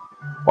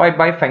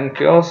 Bye, thank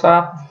you,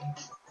 sir.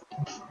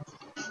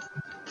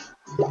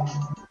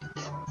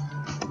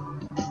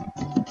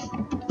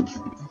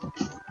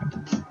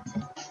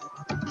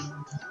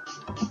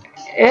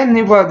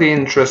 Anybody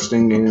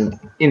interested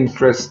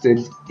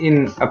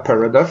in a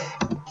Paradise?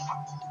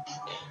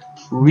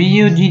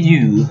 Rio did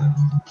you?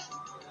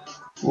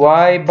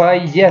 Why, by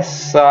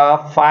yes, sir,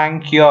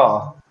 thank you.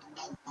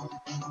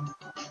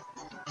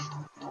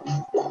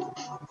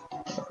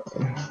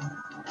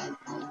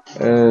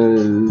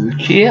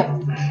 Okay,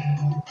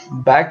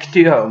 back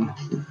to home.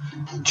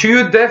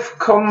 2 death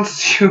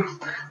comes you.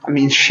 I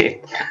mean,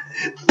 shit.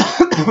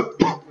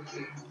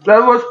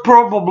 That was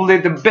probably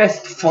the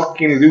best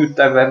fucking loot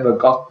I've ever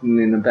gotten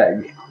in a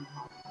bag.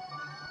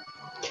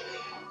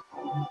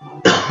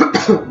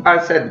 I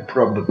said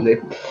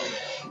probably.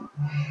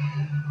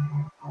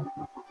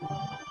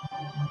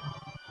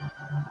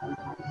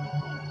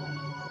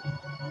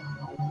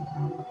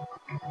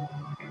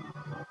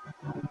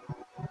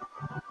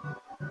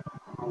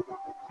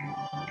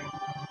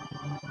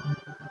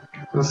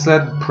 I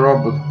said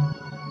probably.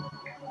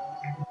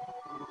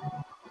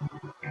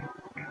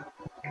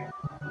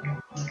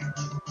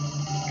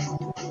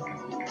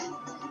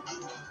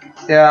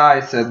 Yeah, I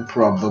said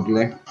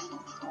probably.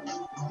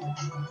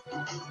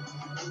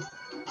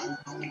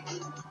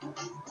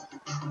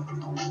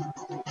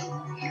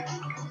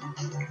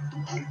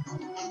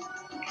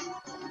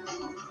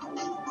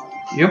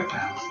 Yep.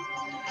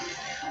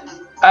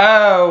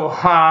 Oh,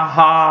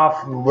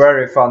 haha,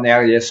 very funny.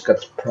 I just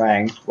got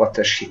pranked. What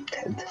a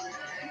shithead.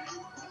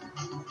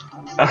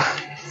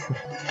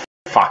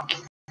 Fuck.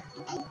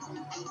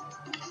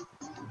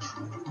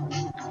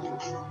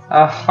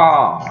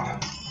 Aha.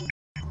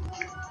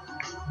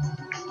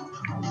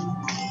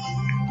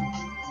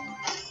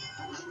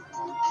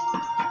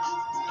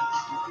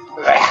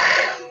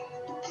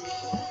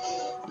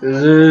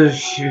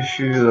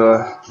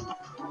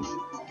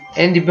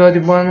 Anybody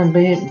wanna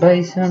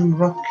buy some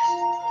rocks?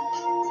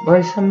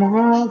 Buy some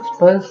rocks,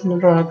 buy some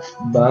rocks.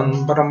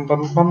 Bum bum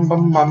bum bum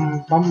bum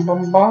bum bum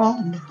bum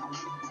bum.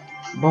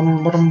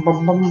 Bum bum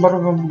bum bum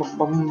bum bum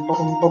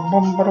bum bum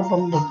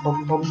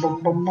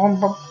bum bum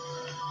bum.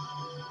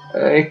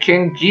 I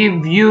can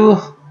give you.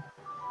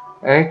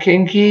 Let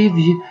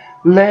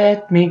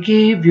me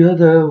give you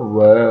the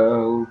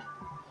world.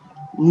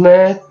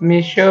 Let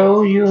me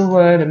show you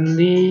what I'm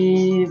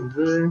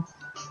living.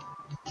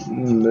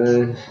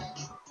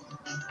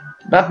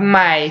 But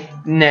mate,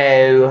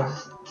 no.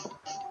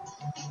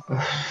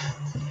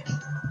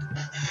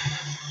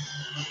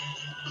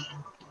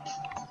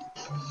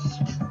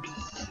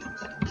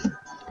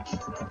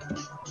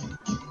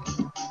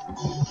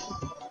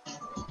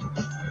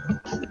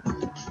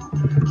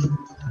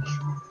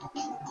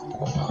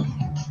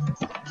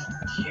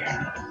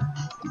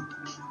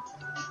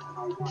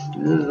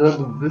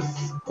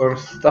 This or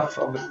stuff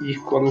of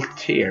equal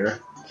tier.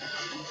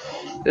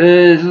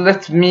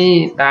 Let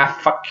me.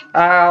 Fuck.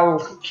 I'll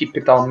keep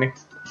it on me.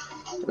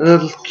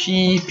 I'll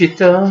keep it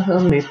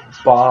on me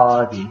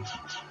body.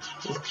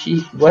 I'll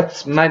keep.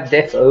 What's my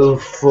def? Oh,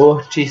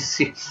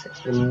 46.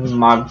 Oh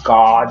my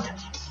god.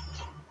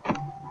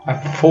 I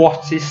have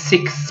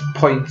 46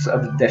 points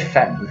of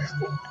defense.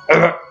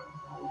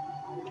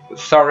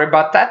 Sorry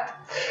about that.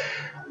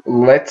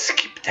 Let's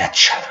skip that,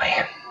 shall we?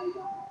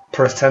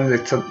 Pretend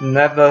it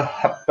never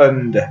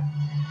happened.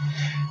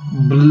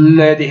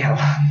 Bloody hell.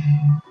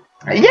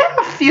 Yeah,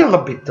 I feel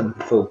a bit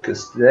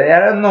unfocused today. I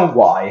don't know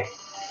why.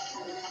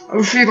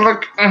 I feel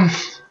like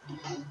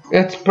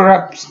it's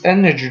perhaps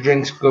energy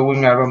drinks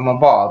going out of my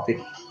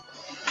body.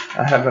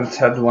 I haven't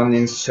had one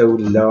in so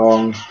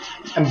long.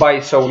 And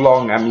by so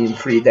long, I mean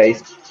 3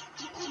 days.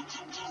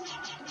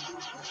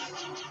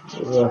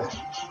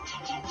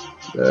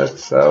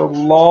 That's so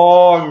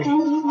long.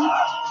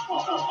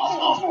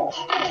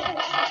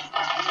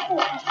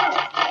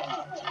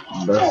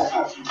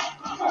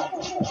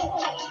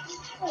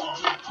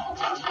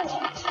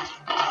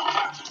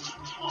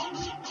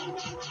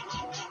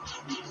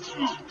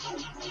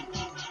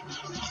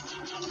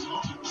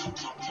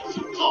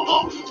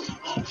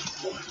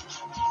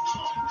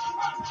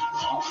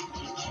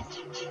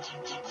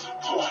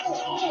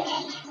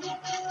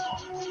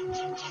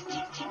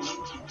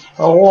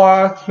 I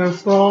want me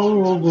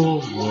so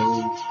good.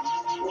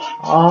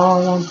 I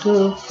want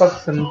to fuck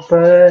some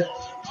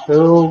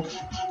pills.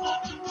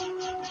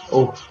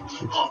 Oh,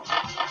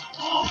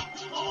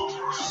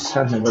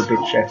 son of a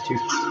bitch, at you.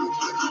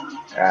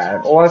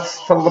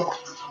 Let's look.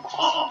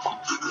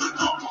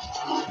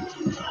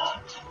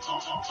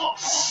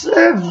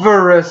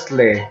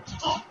 Severely.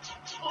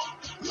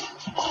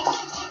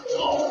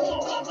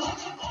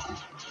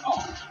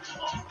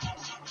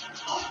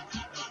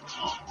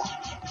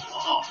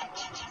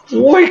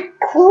 Holy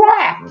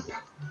crap!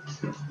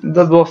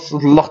 That was a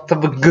lot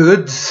of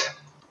goods.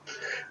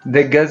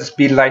 The goods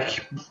be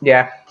like,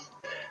 yeah,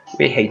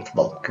 we hate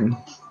Vulcan.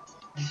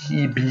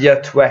 He be a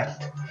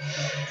twat.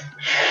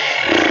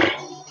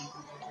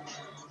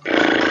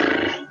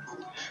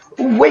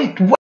 Wait,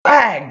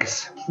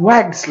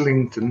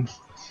 Wagslington.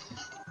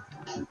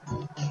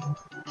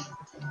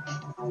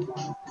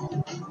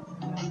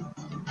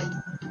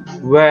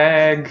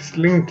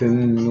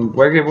 Wagslington.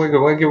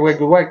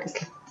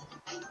 Wags.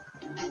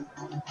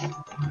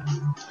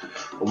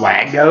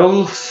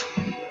 Waggles.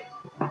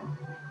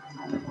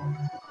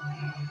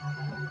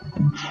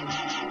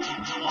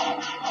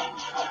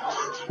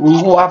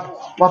 Blob.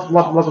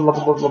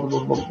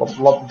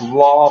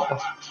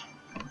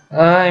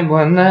 I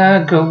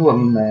wanna go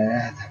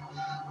mad.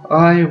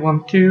 I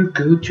want to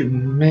go to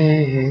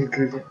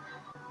mad.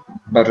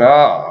 But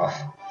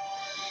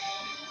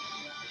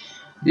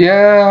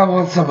yeah, I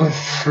was a bit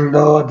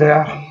slow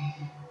there.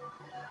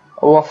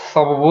 I was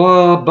a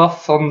little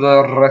bit on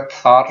the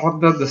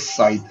retarded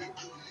side.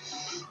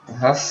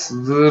 Has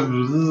the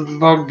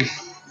vlog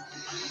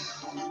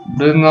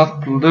been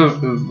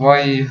uploaded? Why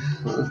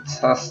it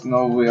has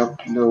no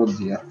upload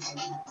yet?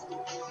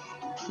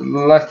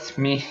 Let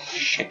me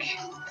check.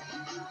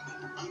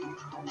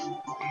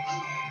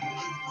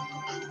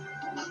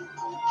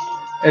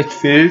 It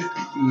feels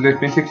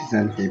Let me take a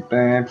selfie.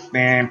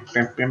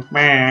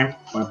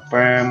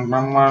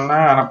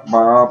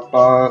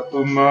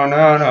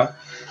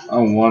 I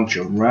want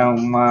your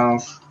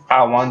romance.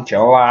 I want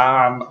your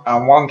land. I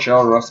want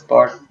your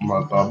respect.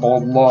 Blah blah blah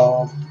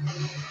blah.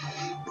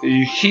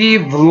 He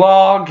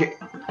vlog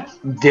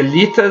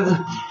deleted.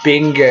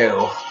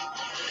 Bingo.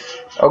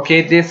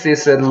 Okay, this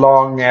is a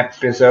long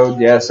episode.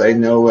 Yes, I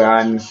know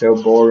I'm so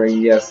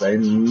boring. Yes, I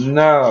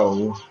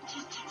know.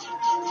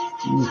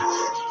 Oof.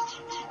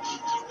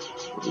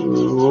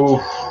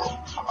 Oof.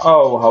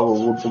 Oh, how I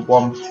would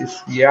want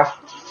this, yeah.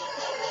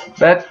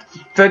 But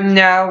for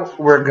now,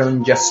 we're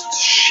gonna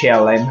just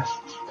chill him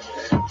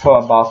for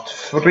about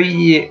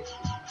 3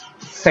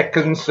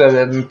 seconds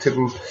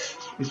until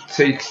it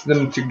takes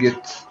them to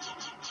get.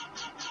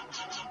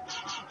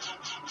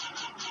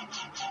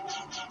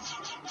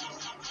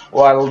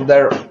 Well,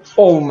 they're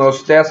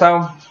almost there,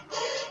 so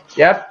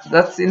yep,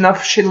 that's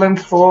enough chilling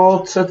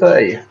for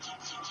today.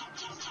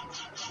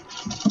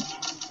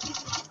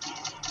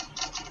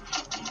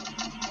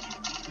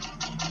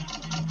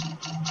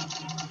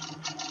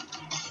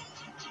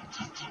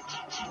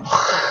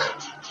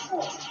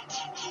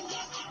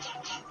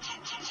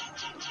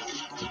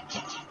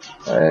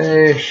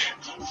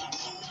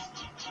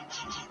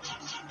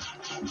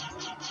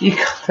 You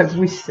gotta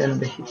whistle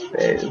the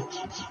hippo.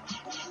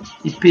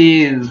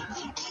 Hippo.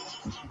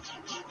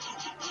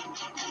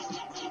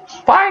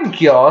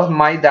 Thank you,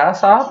 my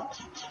dasa.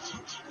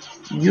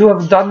 You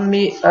have done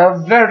me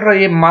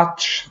very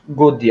much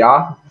good,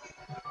 yeah.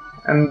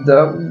 And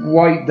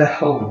why the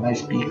hell am I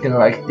speaking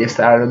like this?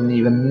 I don't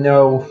even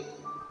know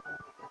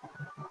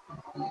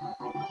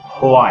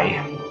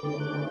why.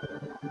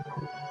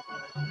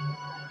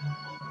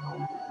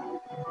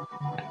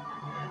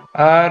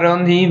 I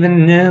don't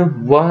even know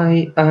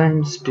why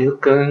I'm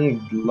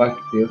speaking like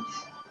this.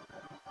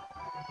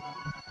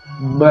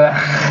 But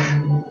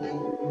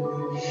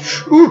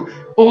ooh,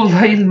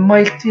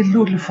 almighty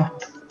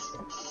Lulfap.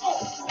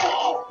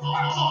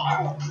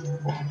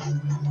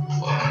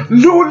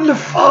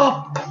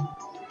 Lulfap!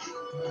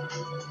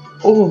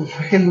 Oh,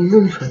 hail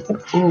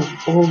Lulfap. Oh,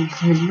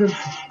 hail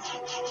Lulfap.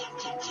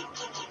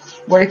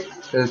 Wait,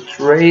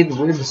 trade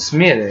with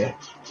Smitty.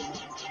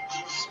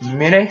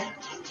 Smitty?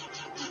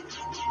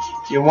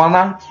 You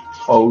wanna?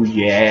 Oh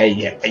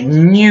yeah, I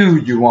knew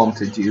you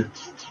wanted to.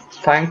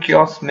 Thank you,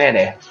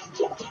 Smitty.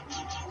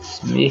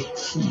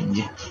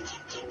 Smitty.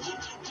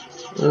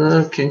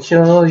 Can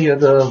show you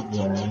the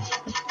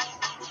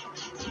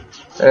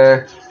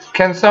way.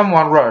 Can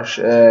someone rush?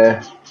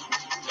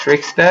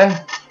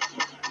 Trickster?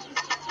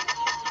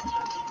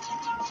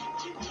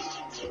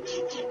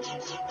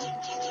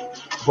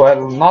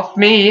 Well, not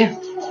me.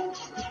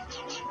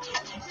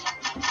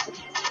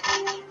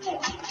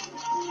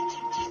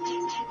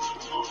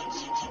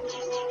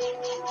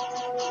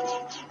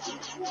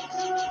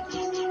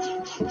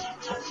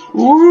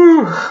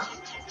 Ooh,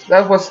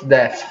 that was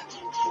death.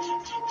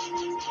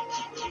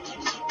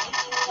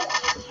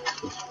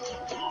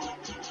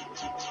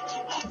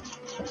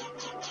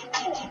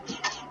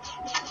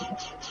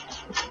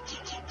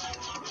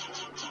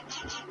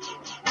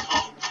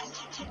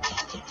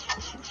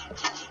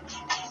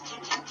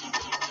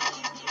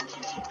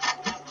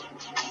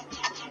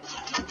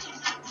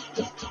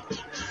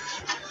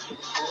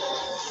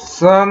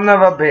 Son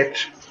of a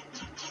bitch.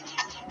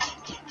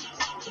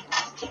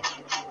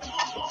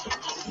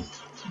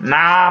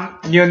 Nah,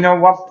 you know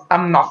what?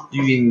 I'm not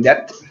doing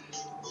that.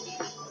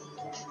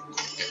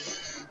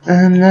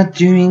 I'm not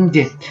doing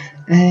that.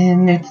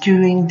 I'm not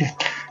doing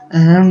that.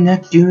 I'm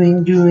not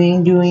doing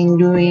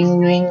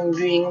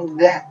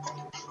that.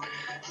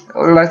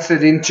 Let's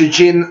head into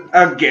gin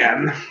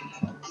again.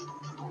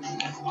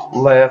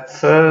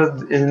 Let's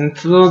head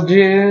into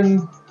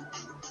gin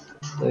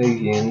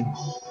again.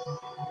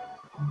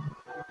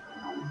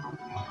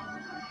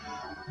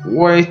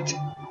 Wait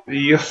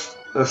just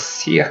a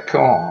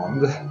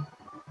second.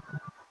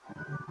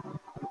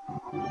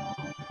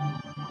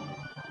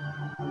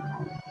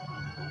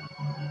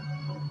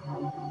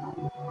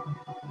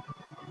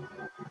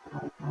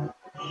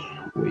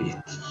 Wait.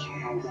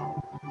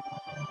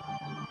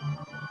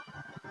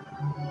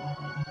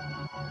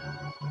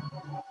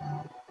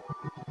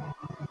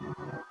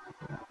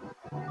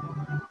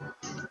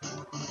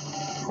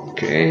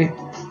 Okay.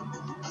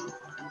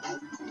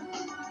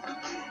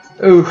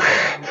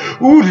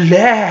 Ooh,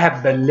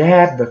 lab,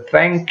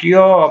 thank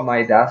you,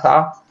 my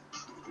data.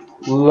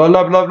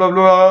 Lab.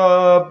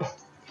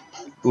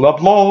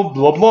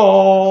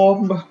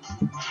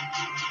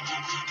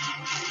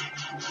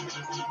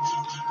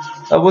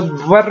 I would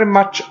very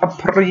much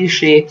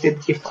appreciate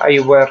it if I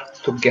were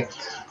to get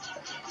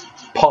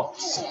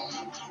pots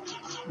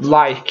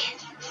like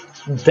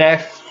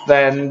death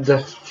and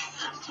death.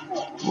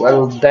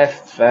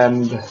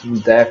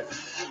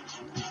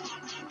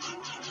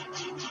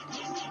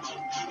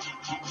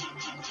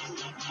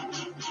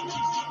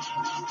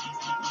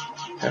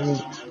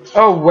 And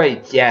oh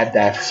wait, yeah,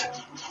 death.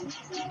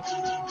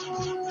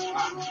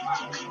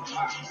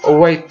 Oh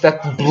wait,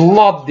 that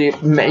bloody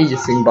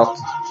amazing, but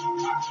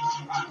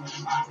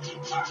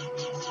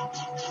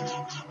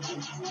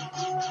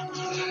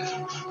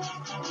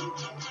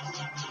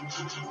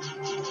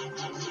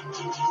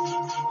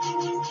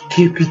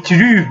keep it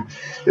true.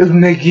 Oh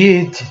my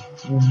god.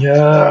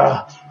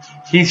 No.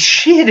 He's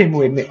shitting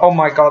with me. Oh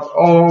my god.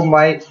 Oh,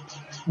 my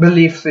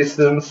belief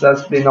systems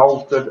has been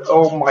altered.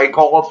 Oh my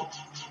god.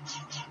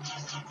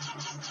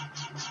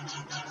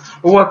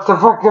 What the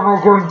fuck am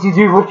I going to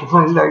do with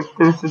my life?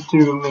 There's a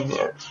tomb in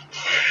here.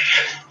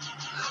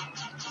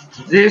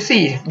 Do you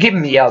see? Give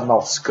me an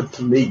Oscar,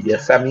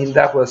 please. I mean,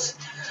 that was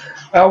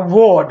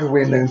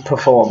award-winning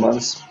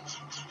performance.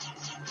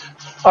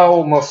 I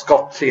almost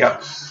got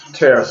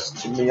tears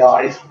to my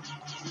eyes.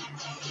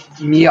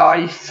 Me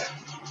eyes.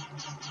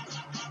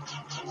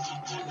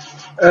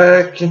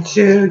 Can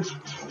you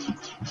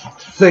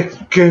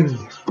second?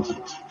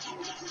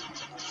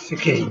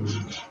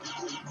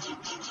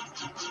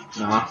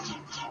 Nah.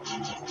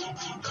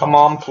 Come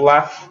on,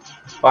 plus.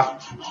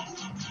 What?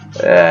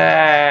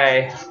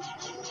 Hey.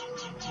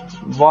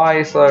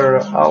 Wiser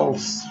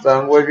else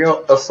than with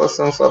your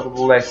assassins of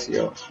bless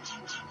you.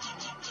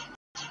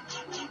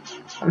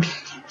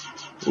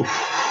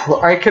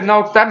 I can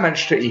out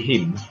damage to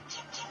him.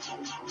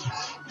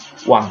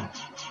 One.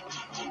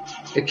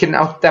 It can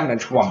out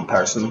damage one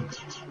person.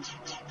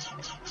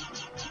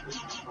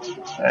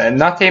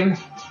 Not him.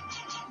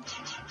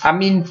 I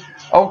mean,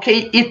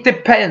 okay, it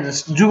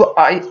depends. Do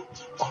I...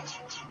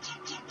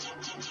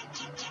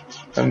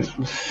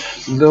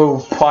 low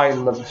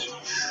pile of...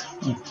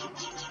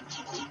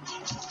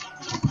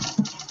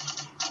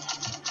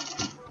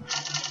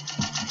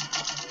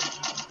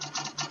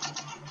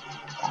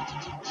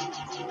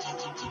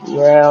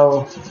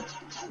 Well...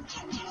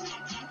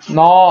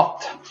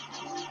 Not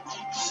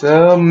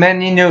so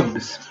many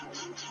noobs.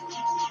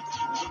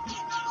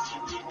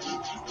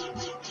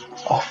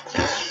 Oh.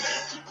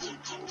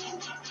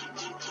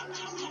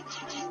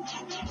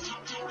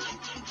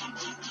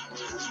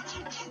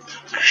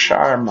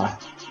 Sharma.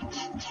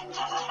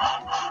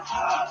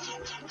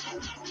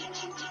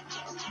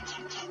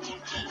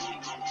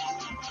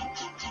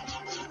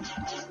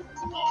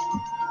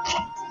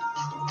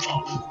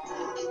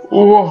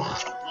 Oh,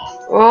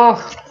 oh,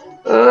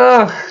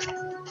 ugh.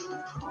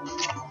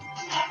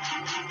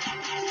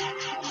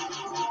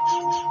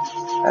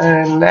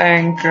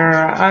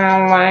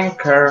 I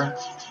like her.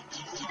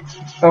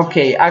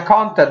 Okay, I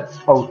can't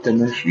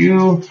open if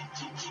you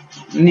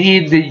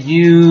need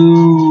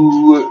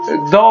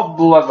you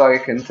double as I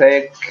can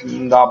take.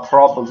 No,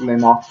 probably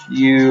not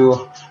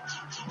you.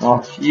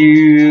 Not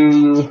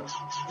you.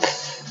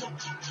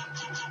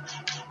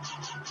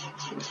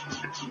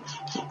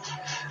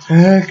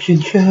 I can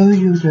show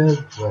you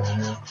the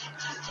way.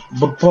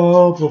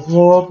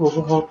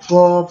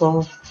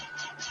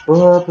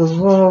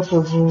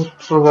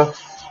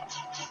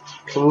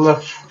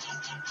 Plus.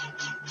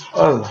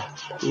 Oh,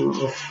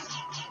 plus.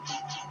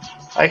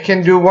 I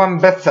can do one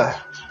better.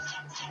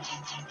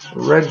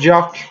 Red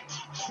Jock.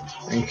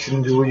 I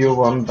can do you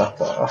one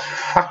better. Oh,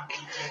 fuck.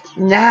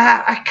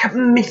 Nah, I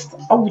can miss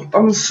out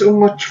on so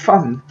much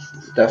fun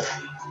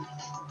stuff.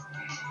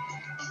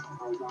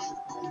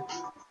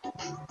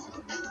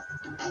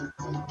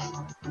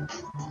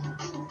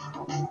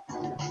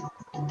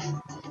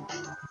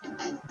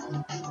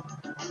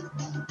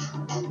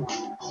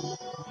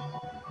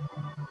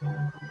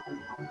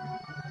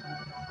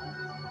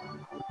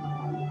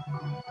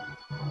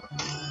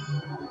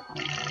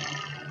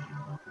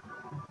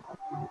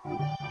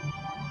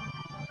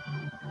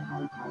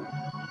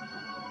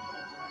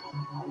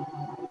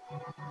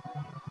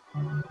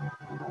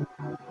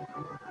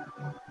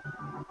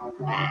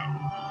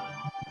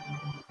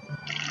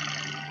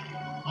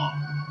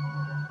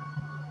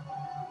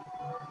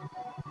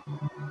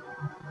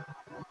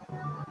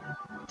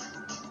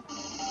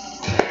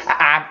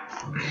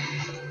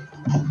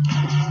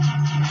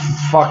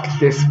 Fuck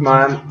this,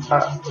 man.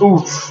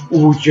 Oof.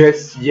 Oh,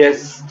 yes,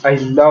 yes. I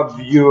love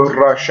you,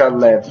 Russia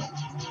Lev.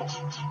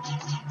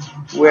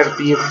 Where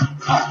the...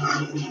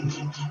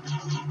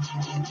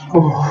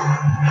 Oh.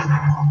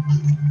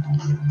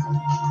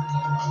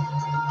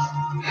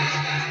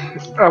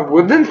 I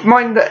wouldn't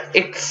mind the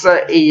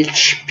extra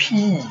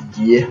HP.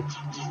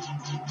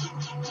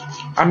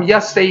 I'm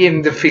just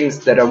saying the things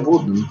that I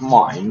wouldn't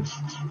mind.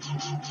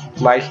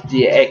 Like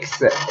the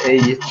extra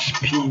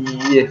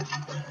HP.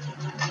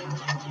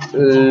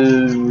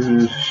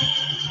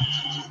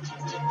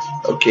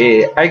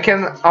 Okay, I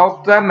can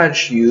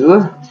out-damage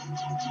you.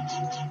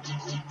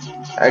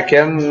 I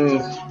can...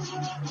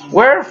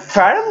 We're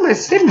fairly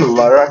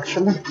similar,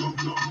 actually.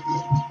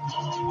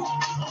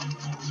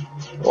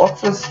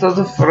 What is the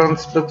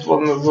difference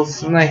between the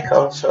snake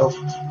also?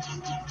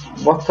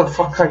 What the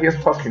fuck are you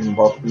talking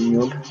about,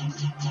 noob?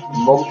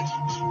 Lol.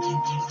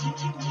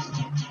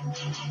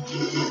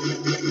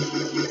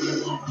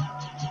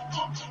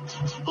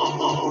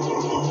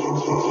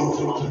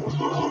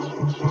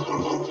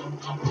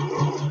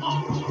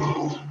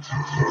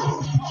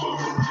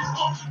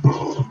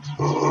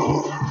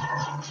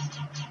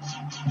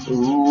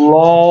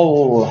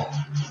 LOL.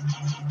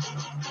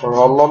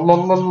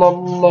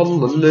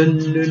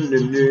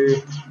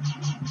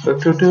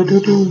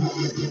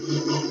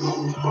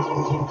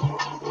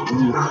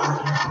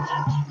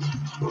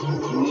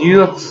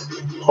 Youth.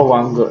 Oh,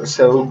 I'm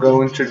so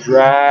going to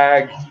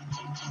drag.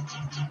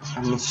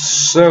 I'm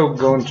so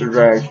going to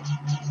drag.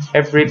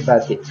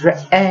 Everybody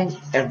drag,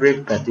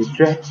 everybody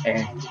drag,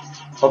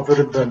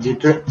 everybody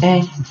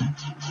drag.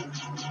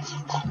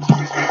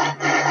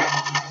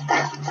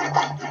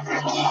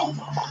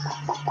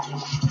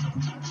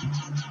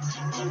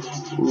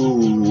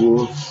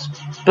 Ooh,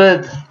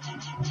 speed.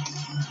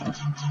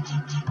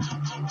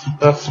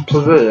 That's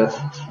speedy.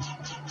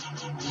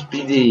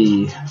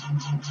 Speedy.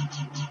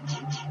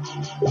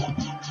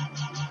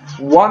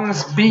 One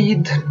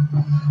speed,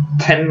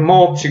 10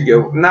 more to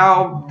go.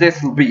 Now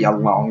this will be a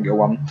longer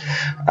one.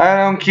 I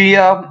don't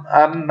care.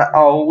 I'm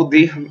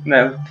oldie.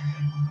 No.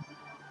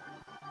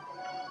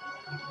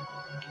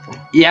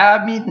 Yeah,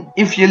 I mean,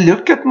 if you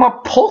look at my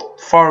pot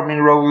farming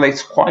role,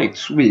 it's quite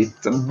sweet.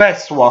 The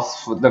best was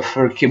for the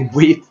freaking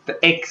wheat, the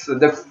X,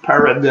 the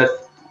paradise.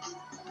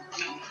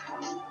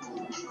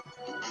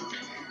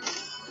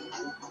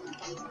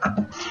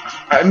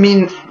 I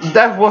mean,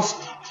 that was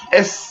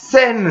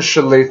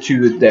essentially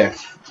 2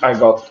 death. I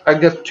got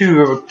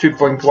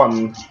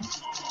 2.1.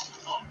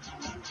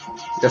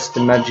 Just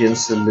imagine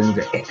selling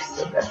the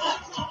extra death.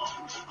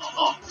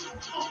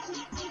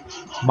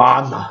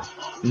 Mana.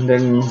 And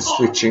then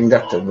switching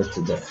that over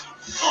to death.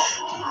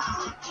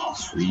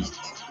 Sweet.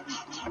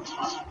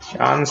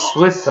 Chance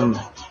with them.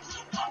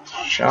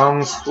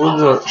 Chance with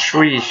the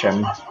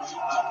Sweden.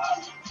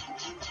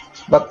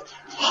 But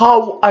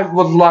how I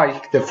would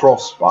like the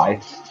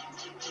frostbite.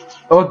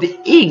 Oh, the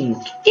ink.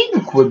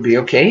 Ink would be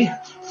okay.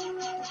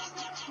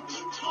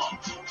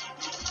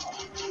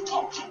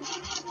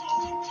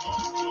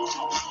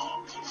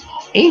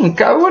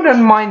 Ink, I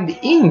wouldn't mind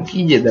ink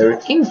either.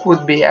 Ink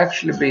would be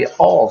actually be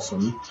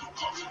awesome.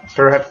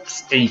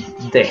 Perhaps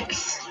 8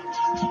 decks.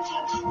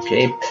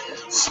 Okay,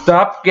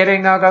 stop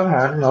getting out of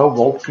hand. No,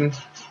 Vulcan.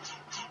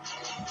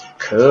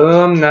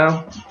 Come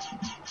now.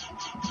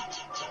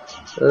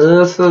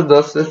 So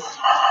does it.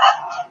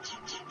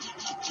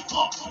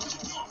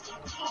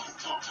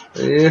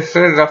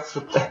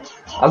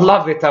 I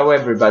love it how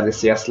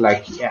everybody's just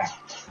like, yeah,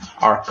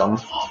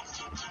 Arkham.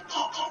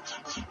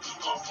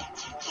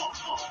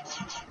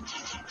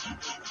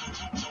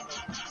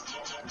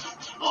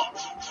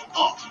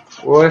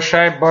 Wish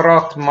I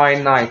brought my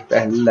knight,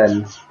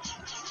 lol.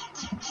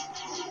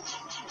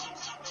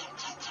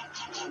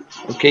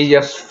 Okay,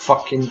 just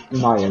fucking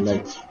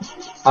annihilate.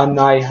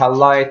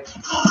 Annihilate.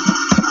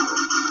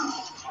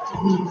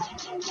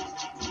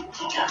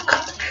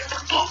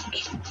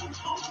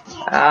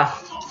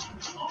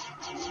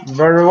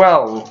 Very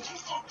well.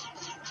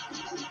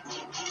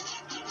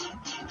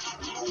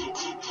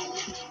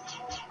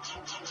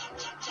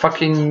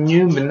 Fucking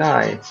noob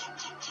knight.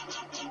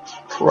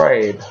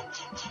 Trade.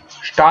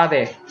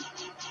 Study.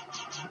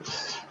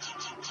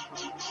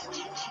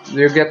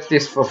 You get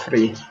this for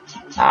free.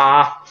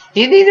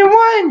 He didn't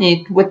want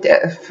it. What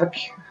the fuck?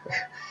 He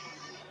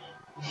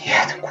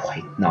had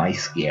quite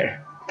nice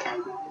gear.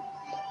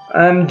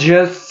 I'm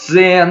just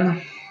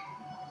saying.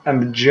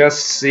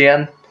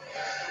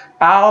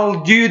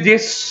 I'll do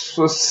this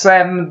for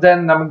Sam,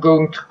 then I'm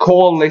going to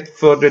call it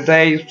for the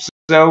day.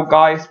 So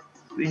guys,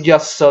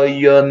 just so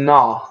you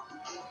know.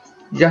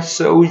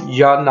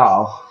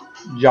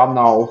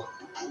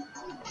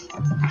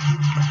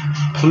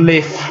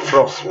 Please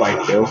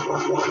frostbite though.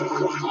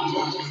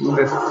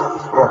 Please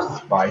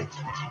frostbite.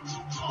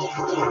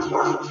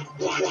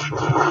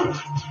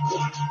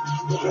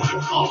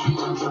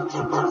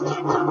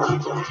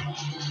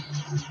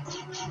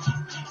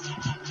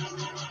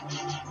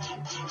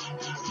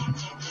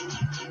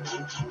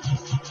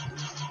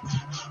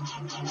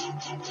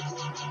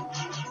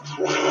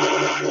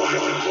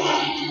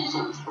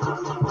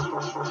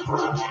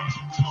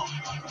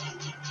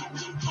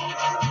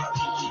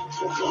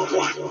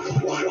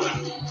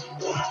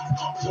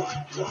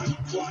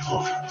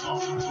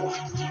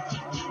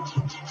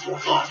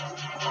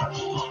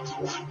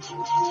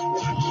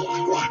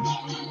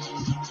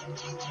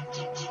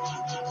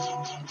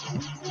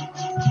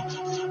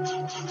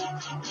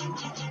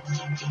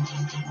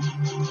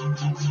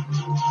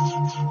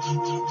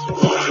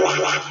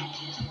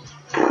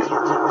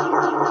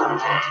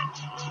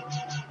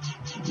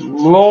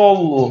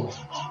 LOL.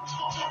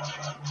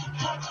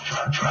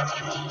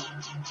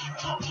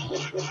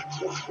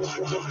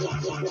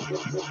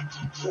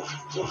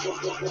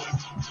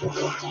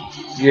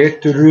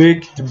 Get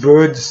wrecked,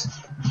 birds.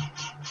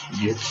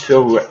 Get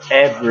so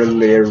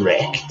everly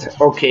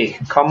wrecked. Okay,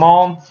 come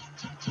on.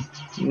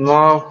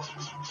 Now,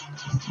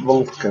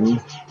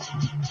 Vulcan.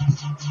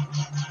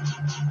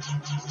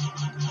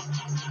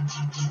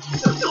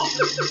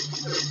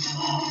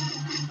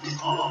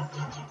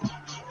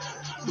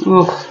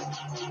 Ugh.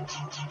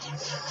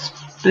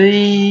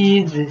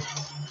 Speed.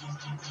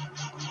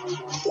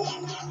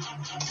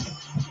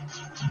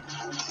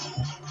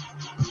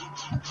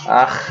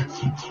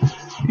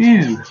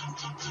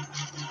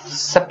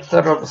 Scepter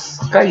of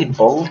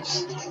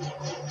Skybolts.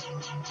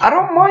 I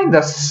don't mind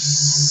a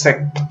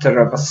Scepter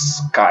of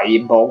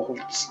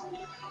Skybolts.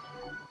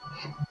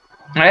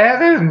 I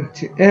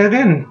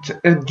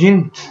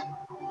didn't.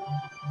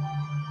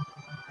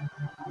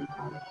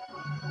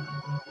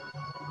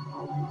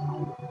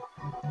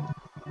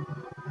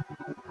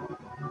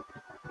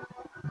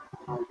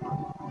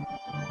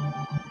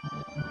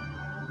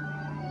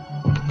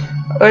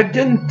 I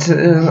didn't.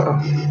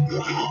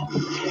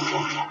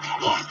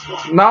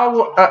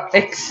 Now,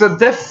 extra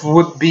death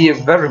would be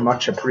very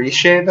much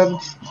appreciated.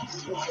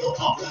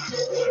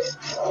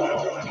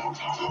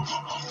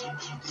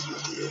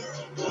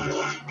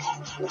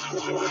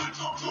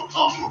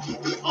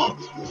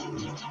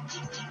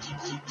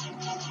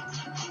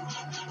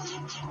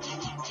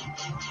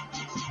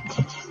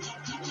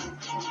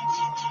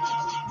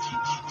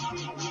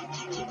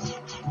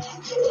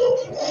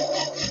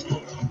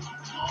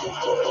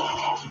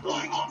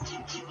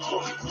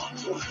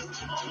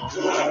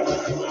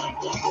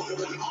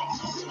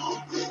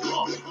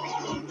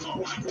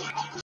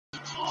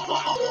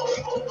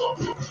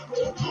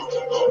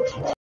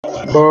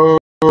 Boom.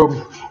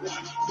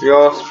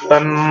 You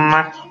spin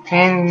my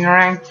pin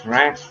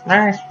right.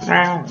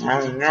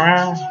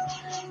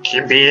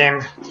 Keep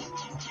being.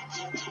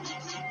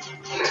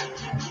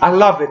 I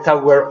love it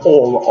that we're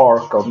all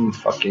Arkham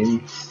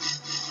fucking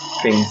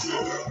things.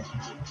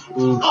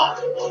 Ooh.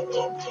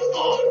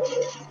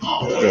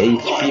 The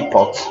HP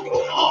pot.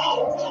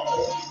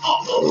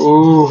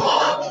 Ooh.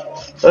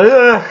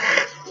 Ugh.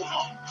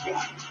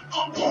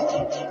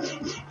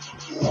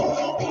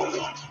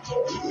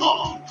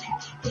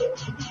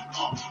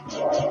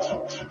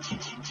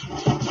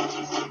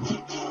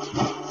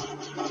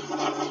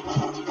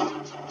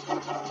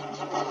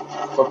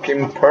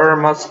 Fucking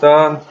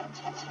permastone.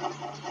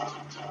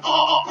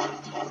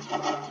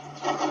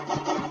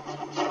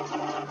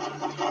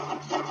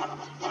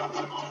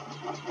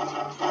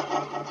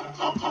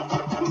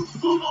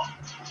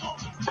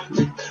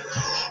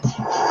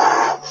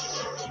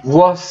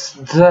 Was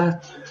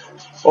that?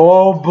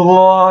 Oh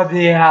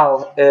bloody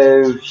hell!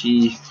 Oh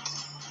jeez.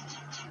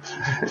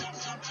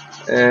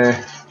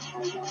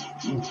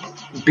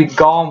 Be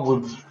gone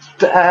with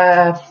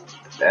that.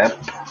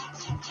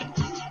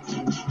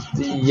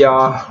 The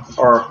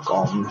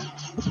Archon,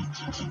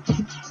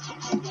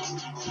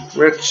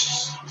 which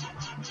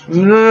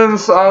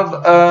means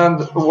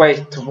and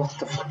wait, what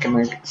the fuck am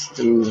I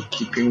still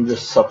keeping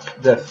this up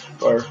death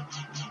for?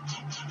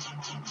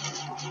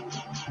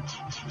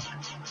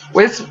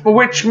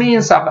 Which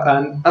means I've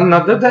earned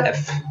another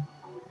death.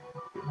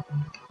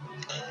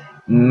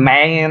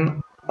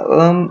 Man,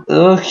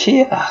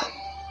 yeah.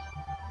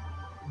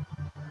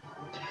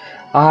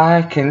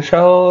 I can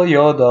show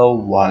you the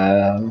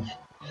world.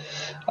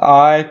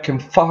 I can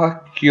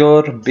fuck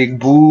your big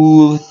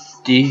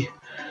booty.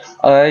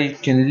 I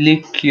can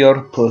lick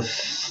your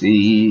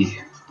pussy.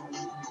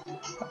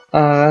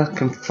 I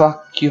can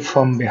fuck you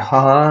from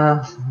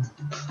behind.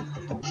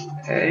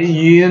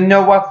 You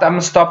know what?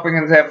 I'm stopping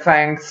and say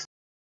thanks.